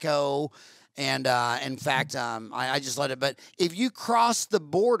tobacco. And in fact, I just let it. But if you cross the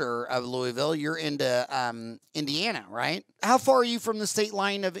border of Louisville, you're into Indiana, right? How far are you from the state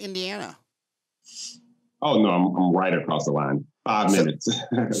line of Indiana? Oh, no, I'm right across the line. 5 minutes.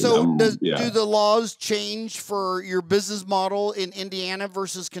 So do the laws change for your business model in Indiana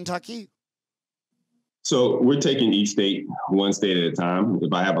versus Kentucky? So we're taking each state one state at a time.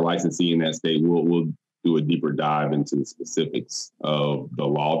 If I have a licensee in that state, we'll do a deeper dive into the specifics of the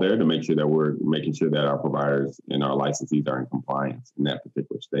law there to make sure that we're making sure that our providers and our licensees are in compliance in that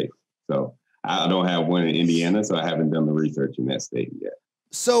particular state. So I don't have one in Indiana, so I haven't done the research in that state yet.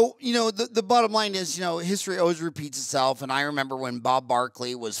 So, the bottom line is, history always repeats itself. And I remember when Bob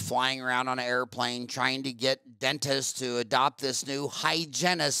Barkley was flying around on an airplane trying to get dentists to adopt this new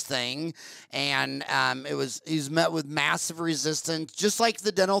hygienist thing. And he's met with massive resistance, just like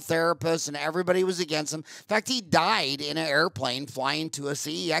the dental therapists, and everybody was against him. In fact, he died in an airplane flying to a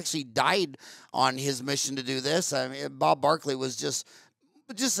sea. He actually died on his mission to do this. I mean, Bob Barkley was just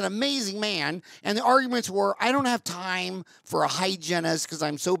an amazing man. And the arguments were, I don't have time for a hygienist because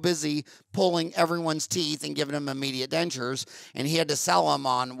I'm so busy pulling everyone's teeth and giving them immediate dentures. And he had to sell them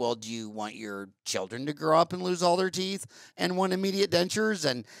on, well, do you want your children to grow up and lose all their teeth and want immediate dentures?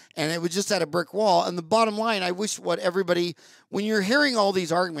 And it was just at a brick wall. And the bottom line, I wish when you're hearing all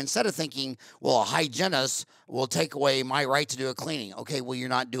these arguments, instead of thinking, well, a hygienist will take away my right to do a cleaning. Okay, well, you're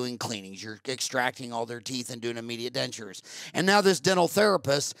not doing cleanings. You're extracting all their teeth and doing immediate dentures. And now this dental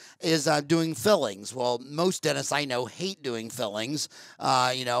therapist is doing fillings. Well, most dentists I know hate doing fillings.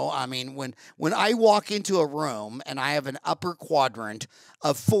 When I walk into a room and I have an upper quadrant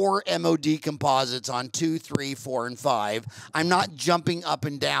of 4 MOD composites on 2, 3, 4, and 5, I'm not jumping up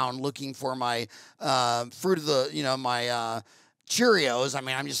and down looking for my fruit of the, my Cheerios. I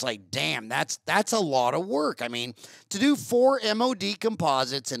mean, I'm just like, damn, that's a lot of work. I mean, to do 4 MOD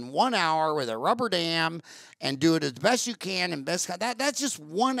composites in 1 hour with a rubber dam and do it as best you can and that's just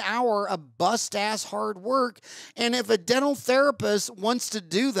 1 hour of bust-ass hard work. And if a dental therapist wants to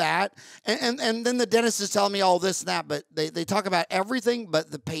do that, and then the dentist is telling me all this and that, but they talk about everything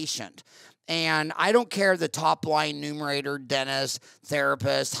but the patient. And I don't care the top line numerator, dentist,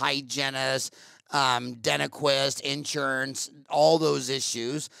 therapist, hygienist, DentaQuest, insurance, all those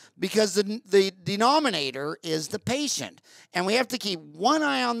issues, because the denominator is the patient. And we have to keep one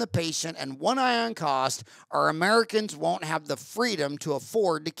eye on the patient and one eye on cost, or Americans won't have the freedom to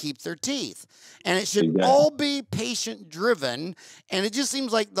afford to keep their teeth. And it should all be patient-driven, and it just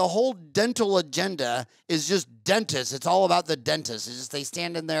seems like the whole dental agenda is just dentists. It's all about the dentist. It's just they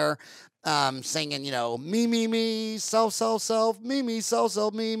stand in there singing, me, self, me, self,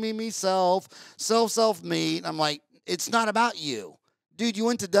 me, self, me. And I'm like, it's not about you. Dude, you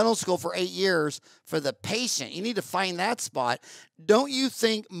went to dental school for 8 years for the patient. You need to find that spot. Don't you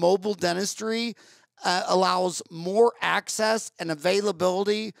think mobile dentistry allows more access and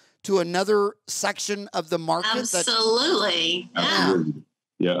availability to another section of the market? Absolutely.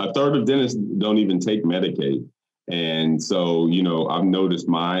 Yeah, a third of dentists don't even take Medicaid. And so, I've noticed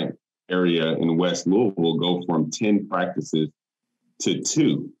my area in West Louisville go from 10 practices to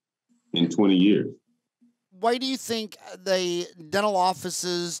 2 in 20 years. Why do you think the dental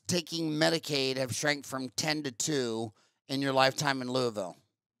offices taking Medicaid have shrank from 10 to 2 in your lifetime in Louisville?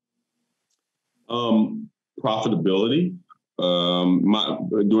 Profitability.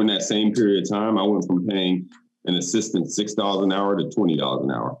 During that same period of time, I went from paying an assistant $6 an hour to $20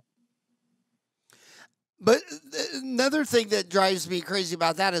 an hour. But another thing that drives me crazy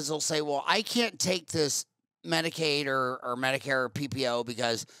about that is they'll say, well, I can't take this Medicaid or Medicare or PPO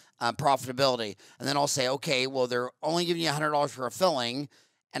because profitability. And then I'll say, okay, well, they're only giving you $100 for a filling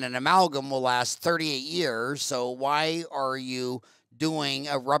and an amalgam will last 38 years. So why are you doing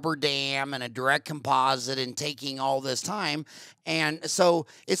a rubber dam and a direct composite and taking all this time? And so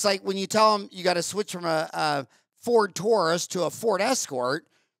it's like when you tell them you got to switch from a Ford Taurus to a Ford Escort,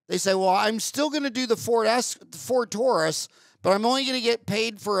 they say, well, I'm still going to do the Ford Taurus, but I'm only going to get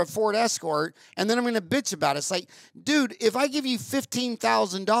paid for a Ford Escort, and then I'm going to bitch about it. It's like, dude, if I give you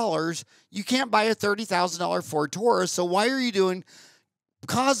 $15,000, you can't buy a $30,000 Ford Taurus, so why are you doing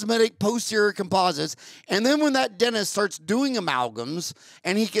cosmetic posterior composites. And then when that dentist starts doing amalgams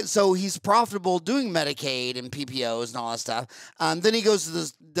and he's profitable doing Medicaid and PPOs and all that stuff, then he goes to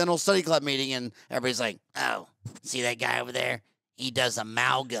this dental study club meeting and everybody's like, oh, see that guy over there? He does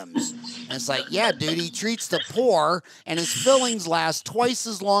amalgams. And it's like, yeah, dude, he treats the poor and his fillings last twice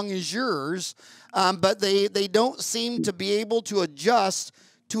as long as yours. But they don't seem to be able to adjust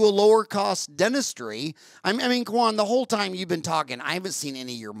to a lower cost dentistry. I mean, Kwan, the whole time you've been talking, I haven't seen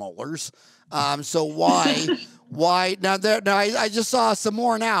any of your molars. So why? Now I just saw some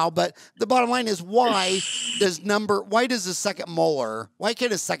more now, but the bottom line is why can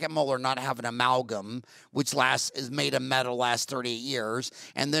a second molar not have an amalgam, which is made of metal, lasts 38 years?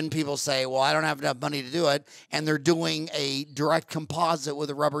 And then people say, well, I don't have enough money to do it. And they're doing a direct composite with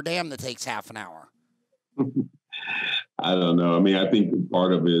a rubber dam that takes half an hour. I don't know. I mean, I think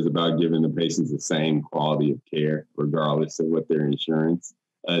part of it is about giving the patients the same quality of care, regardless of what their insurance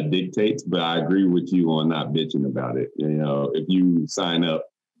dictates. But I agree with you on not bitching about it. You know, if you sign up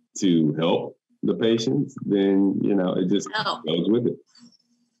to help the patients, then, you know, it just goes with it.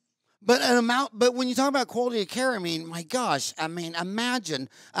 But when you talk about quality of care, I mean, my gosh, I mean, imagine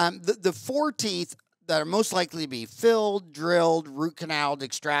the 4 teeth that are most likely to be filled, drilled, root canaled,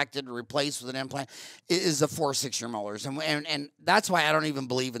 extracted, replaced with an implant is the 4 6-year molars. And that's why I don't even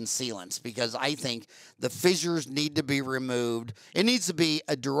believe in sealants, because I think the fissures need to be removed. It needs to be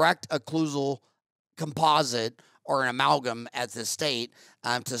a direct occlusal composite or an amalgam at this state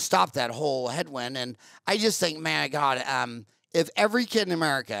to stop that whole headwind. And I just think, man, God, if every kid in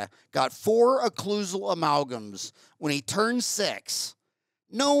America got 4 occlusal amalgams when he turned 6,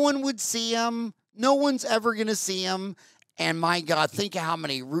 no one would see him. No one's ever going to see him. And my God, think of how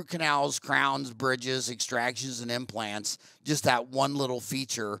many root canals, crowns, bridges, extractions, and implants, just that one little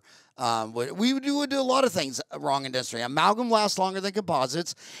feature. We would do a lot of things wrong in dentistry. Amalgam lasts longer than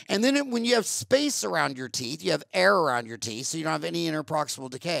composites. And then when you have space around your teeth, you have air around your teeth, so you don't have any interproximal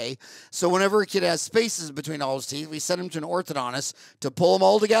decay. So whenever a kid has spaces between all his teeth, we send him to an orthodontist to pull them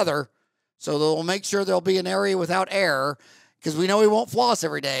all together. So they'll make sure there'll be an area without air, because we know he won't floss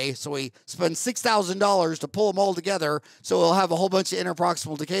every day, so we spend $6,000 to pull them all together, so he'll have a whole bunch of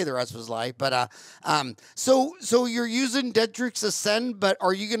interproximal decay the rest of his life. But so you're using Dentrix Ascend, but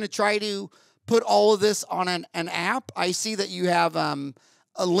are you going to try to put all of this on an app? I see that you have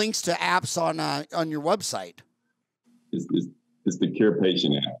links to apps on your website. It's the Care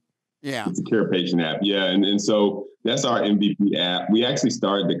Patient app. Yeah, it's a Care Patient app. Yeah, and so that's our MVP app. We actually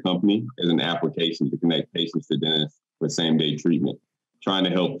started the company as an application to connect patients to dentists for same-day treatment, trying to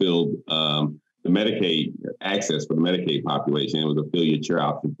help build the Medicaid access for the Medicaid population. It was a fill your chair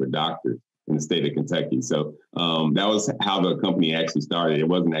option for doctors in the state of Kentucky. So that was how the company actually started. It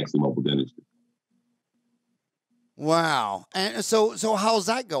wasn't actually mobile dentistry. Wow. And so how's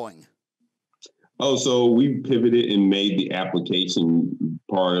that going? Oh, so we pivoted and made the application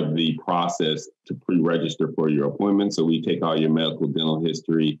part of the process to pre-register for your appointment. So we take all your medical dental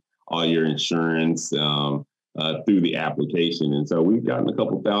history, all your insurance, through the application. And so we've gotten a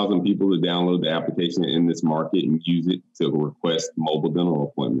couple thousand people to download the application in this market and use it to request mobile dental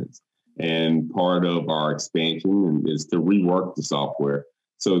appointments. And part of our expansion is to rework the software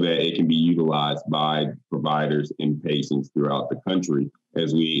so that it can be utilized by providers and patients throughout the country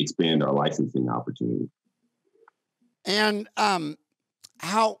as we expand our licensing opportunity. And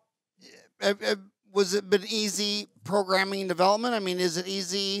how was it been easy programming and development? I mean, is it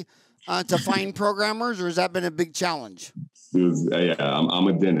easy to find programmers, or has that been a big challenge? I'm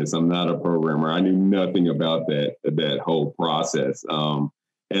a dentist. I'm not a programmer. I knew nothing about that whole process.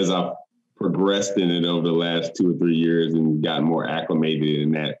 As I've progressed in it over the last 2 or 3 years and gotten more acclimated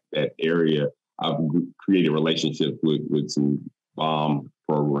in that area, I've created relationships with some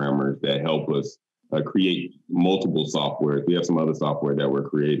programmers that help us create multiple softwares. We have some other software that we're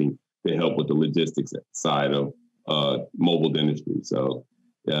creating to help with the logistics side of mobile dentistry. So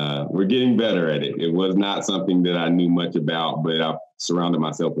we're getting better at it. It was not something that I knew much about, but I've surrounded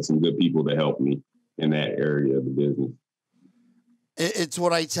myself with some good people to help me in that area of the business. It's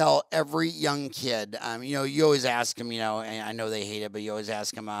what I tell every young kid. You always ask them, and I know they hate it, but you always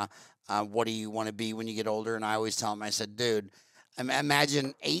ask them, what do you want to be when you get older? And I always tell them, I said, dude,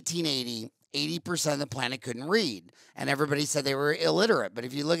 imagine 1880, 80% of the planet couldn't read, and everybody said they were illiterate. But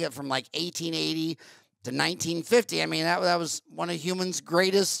if you look at from like 1880 to 1950, I mean, that was one of humans'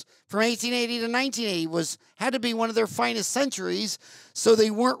 greatest. From 1880 to 1980 had to be one of their finest centuries. So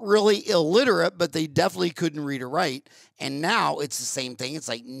they weren't really illiterate, but they definitely couldn't read or write. And now it's the same thing. It's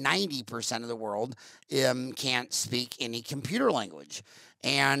like 90% of the world can't speak any computer language.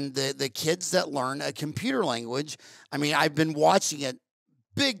 And the kids that learn a computer language, I mean, I've been watching it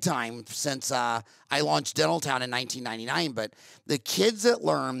big time since I launched Dental Town in 1999. But the kids that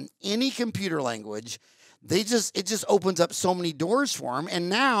learn any computer language, it just opens up so many doors for them. And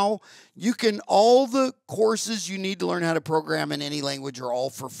now you can, all the courses you need to learn how to program in any language are all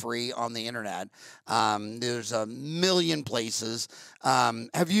for free on the internet. There's a million places.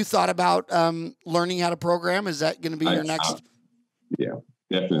 Have you thought about learning how to program? Is that going to be your next? Yeah,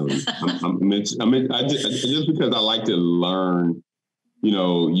 definitely. Just because I like to learn,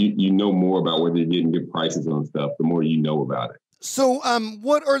 you know more about whether you're getting good prices on stuff, the more you know about it. So,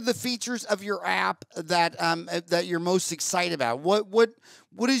 what are the features of your app that that you're most excited about?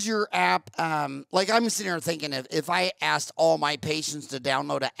 What is your app? Like, I'm sitting here thinking, if I asked all my patients to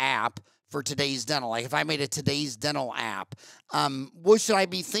download an app for Today's Dental, like if I made a Today's Dental app, what should I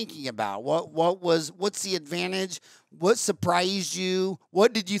be thinking about? What's the advantage? What surprised you?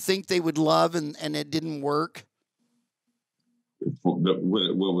 What did you think they would love and it didn't work? What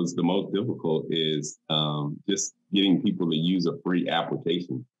was the most difficult is just getting people to use a free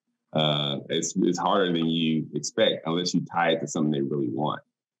application. It's harder than you expect unless you tie it to something they really want.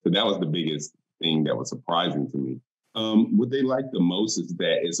 So that was the biggest thing that was surprising to me. What they like the most is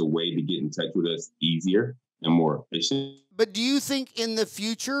that it's a way to get in touch with us easier and more efficient. But do you think in the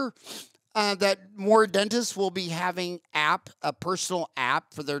future that more dentists will be having a personal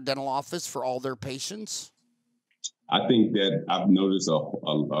app for their dental office for all their patients? I think that I've noticed a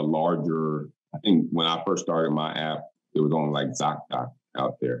larger, I think when I first started my app, it was only like ZocDoc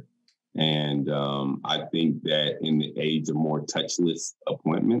out there. And I think that in the age of more touchless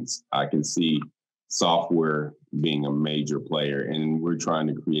appointments, I can see software being a major player. And we're trying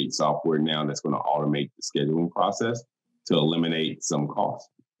to create software now that's going to automate the scheduling process to eliminate some costs,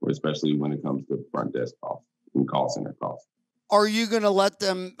 especially when it comes to front desk costs and call center costs. Are you going to let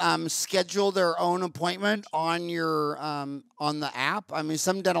them schedule their own appointment on your on the app? I mean,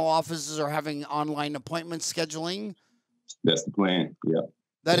 some dental offices are having online appointment scheduling. That's the plan. Yep.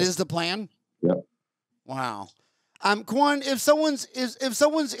 That is the plan. Yep. Wow. Kwane, if someone's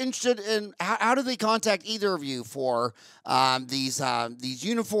interested in, how do they contact either of you for these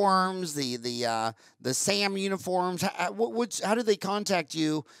uniforms, the SAM uniforms? How do they contact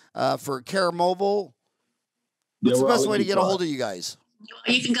you for Kare Mobile? What's the best way to get a hold of you guys?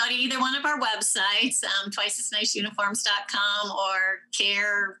 You can go to either one of our websites, twiceasniceuniforms.com or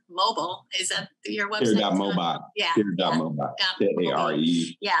Kare Mobile. Is that your website? Kare.mobile. Yeah. Kare.mobile.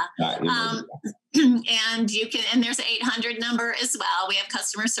 K-A-R-E. Yeah. And you can, and there's an 800 number as well. We have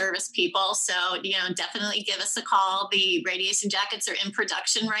customer service people. So, definitely give us a call. The radiation jackets are in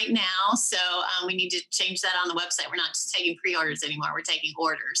production right now. So we need to change that on the website. We're not just taking pre-orders anymore. We're taking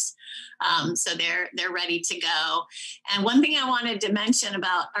orders. So they're ready to go. And one thing I wanted to mention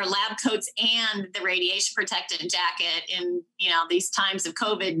about our lab coats and the radiation protectant jacket in, these times of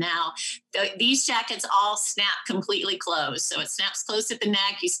COVID now, these jackets all snap completely closed. So it snaps closed at the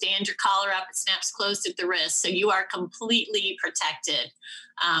neck. You stand your collar up, it snaps closed at the wrist. So you are completely protected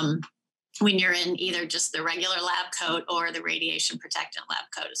when you're in either just the regular lab coat or the radiation protectant lab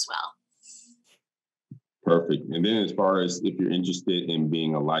coat as well. Perfect. And then as far as if you're interested in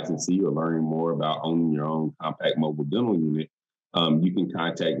being a licensee or learning more about owning your own compact mobile dental unit, you can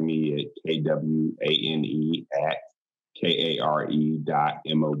contact me at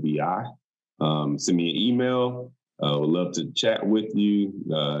kwane@kare.mobi. Send me an email. Would love to chat with you,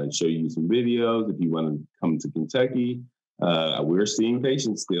 show you some videos. If you want to come to Kentucky, we're seeing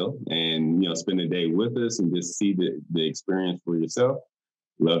patients still, and spend a day with us and just see the experience for yourself.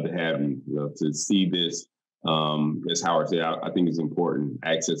 Love to have you. Love to see this. As Howard said, I think it's important.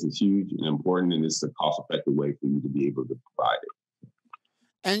 Access is huge and important, and it's a cost-effective way for you to be able to provide it.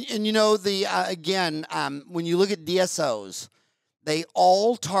 And again, when you look at DSOs, they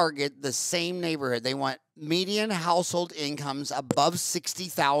all target the same neighborhood. They want median household incomes above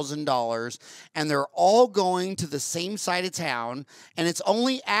 $60,000, and they're all going to the same side of town. And it's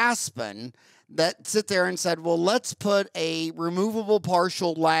only Aspen that sit there and said, well, let's put a removable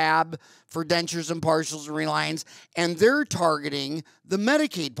partial lab for dentures and partials and relines, and they're targeting the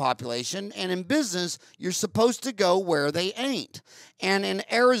Medicaid population. And in business, you're supposed to go where they ain't. And in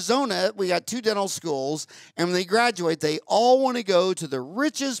Arizona, we got 2 dental schools, and when they graduate, they all want to go to the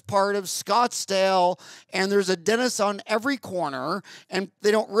richest part of Scottsdale, and there's a dentist on every corner, and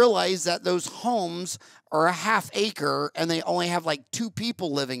they don't realize that those homes are a ½ acre and they only have like 2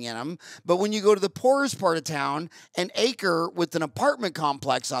 people living in them. But when you go to the poorest part of town, an acre with an apartment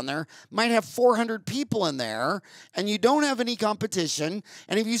complex on there might have 400 people in there, and you don't have any competition.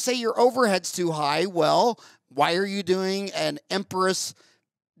 And if you say your overhead's too high, well, why are you doing an Empress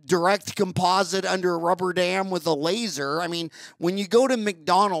direct composite under a rubber dam with a laser. I mean, when you go to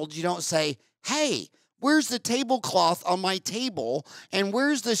McDonald's, you don't say, hey, where's the tablecloth on my table? And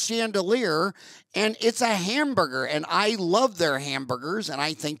where's the chandelier? And it's a hamburger. And I love their hamburgers. And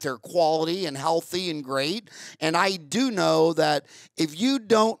I think they're quality and healthy and great. And I do know that if you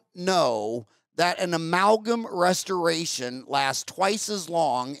don't know that an amalgam restoration lasts twice as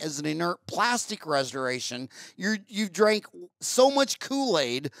long as an inert plastic restoration, you've drank so much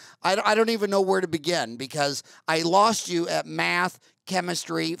Kool-Aid, I don't even know where to begin, because I lost you at math,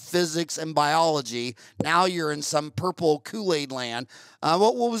 chemistry, physics, and biology. Now you're in some purple Kool-Aid land.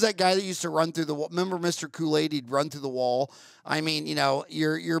 What was that guy that used to run through the wall? Remember Mr. Kool-Aid? He'd run through the wall. I mean, you know,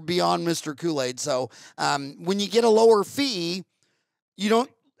 you're beyond Mr. Kool-Aid. So when you get a lower fee, you don't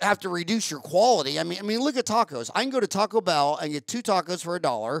have to reduce your quality. I mean, look at tacos. I can go to Taco Bell and get 2 tacos for $1,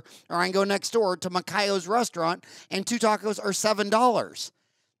 or I can go next door to Macayo's restaurant and 2 tacos are $7.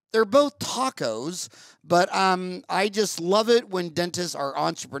 They're both tacos, but I just love it when dentists are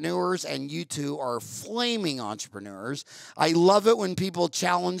entrepreneurs, and you two are flaming entrepreneurs. I love it when people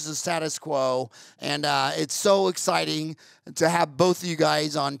challenge the status quo, and it's so exciting to have both of you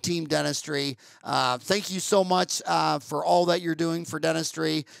guys on Team Dentistry. Thank you so much for all that you're doing for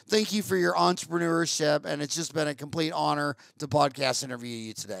dentistry. Thank you for your entrepreneurship, and it's just been a complete honor to podcast interview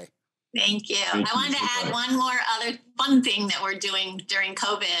you today. Thank you. I wanted to add one more other fun thing that we're doing during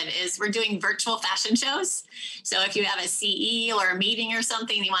COVID is we're doing virtual fashion shows. So if you have a CE or a meeting or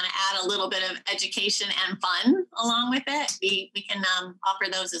something, you want to add a little bit of education and fun along with it, we can offer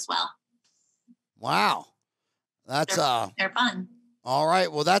those as well. Wow. That's they're fun. All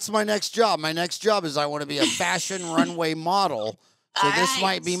right. Well, that's my next job. My next job is I want to be a fashion runway model. So this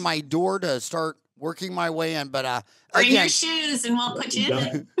might be my door to start working my way in, but bring again, your shoes and we'll put you in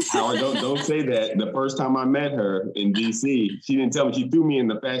it. Howard, don't say that. The first time I met her in DC, she didn't tell me. She threw me in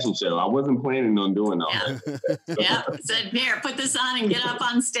the fashion show. I wasn't planning on doing all that. Yeah, said, here, put this on and get up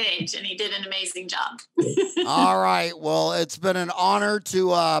on stage. And he did an amazing job. All right. Well, it's been an honor to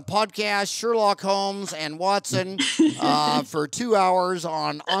podcast Sherlock Holmes and Watson for 2 hours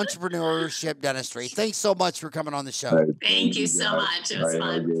on entrepreneurship dentistry. Thanks so much for coming on the show. Right. Thank you so much. It was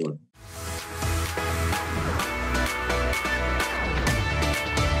fun.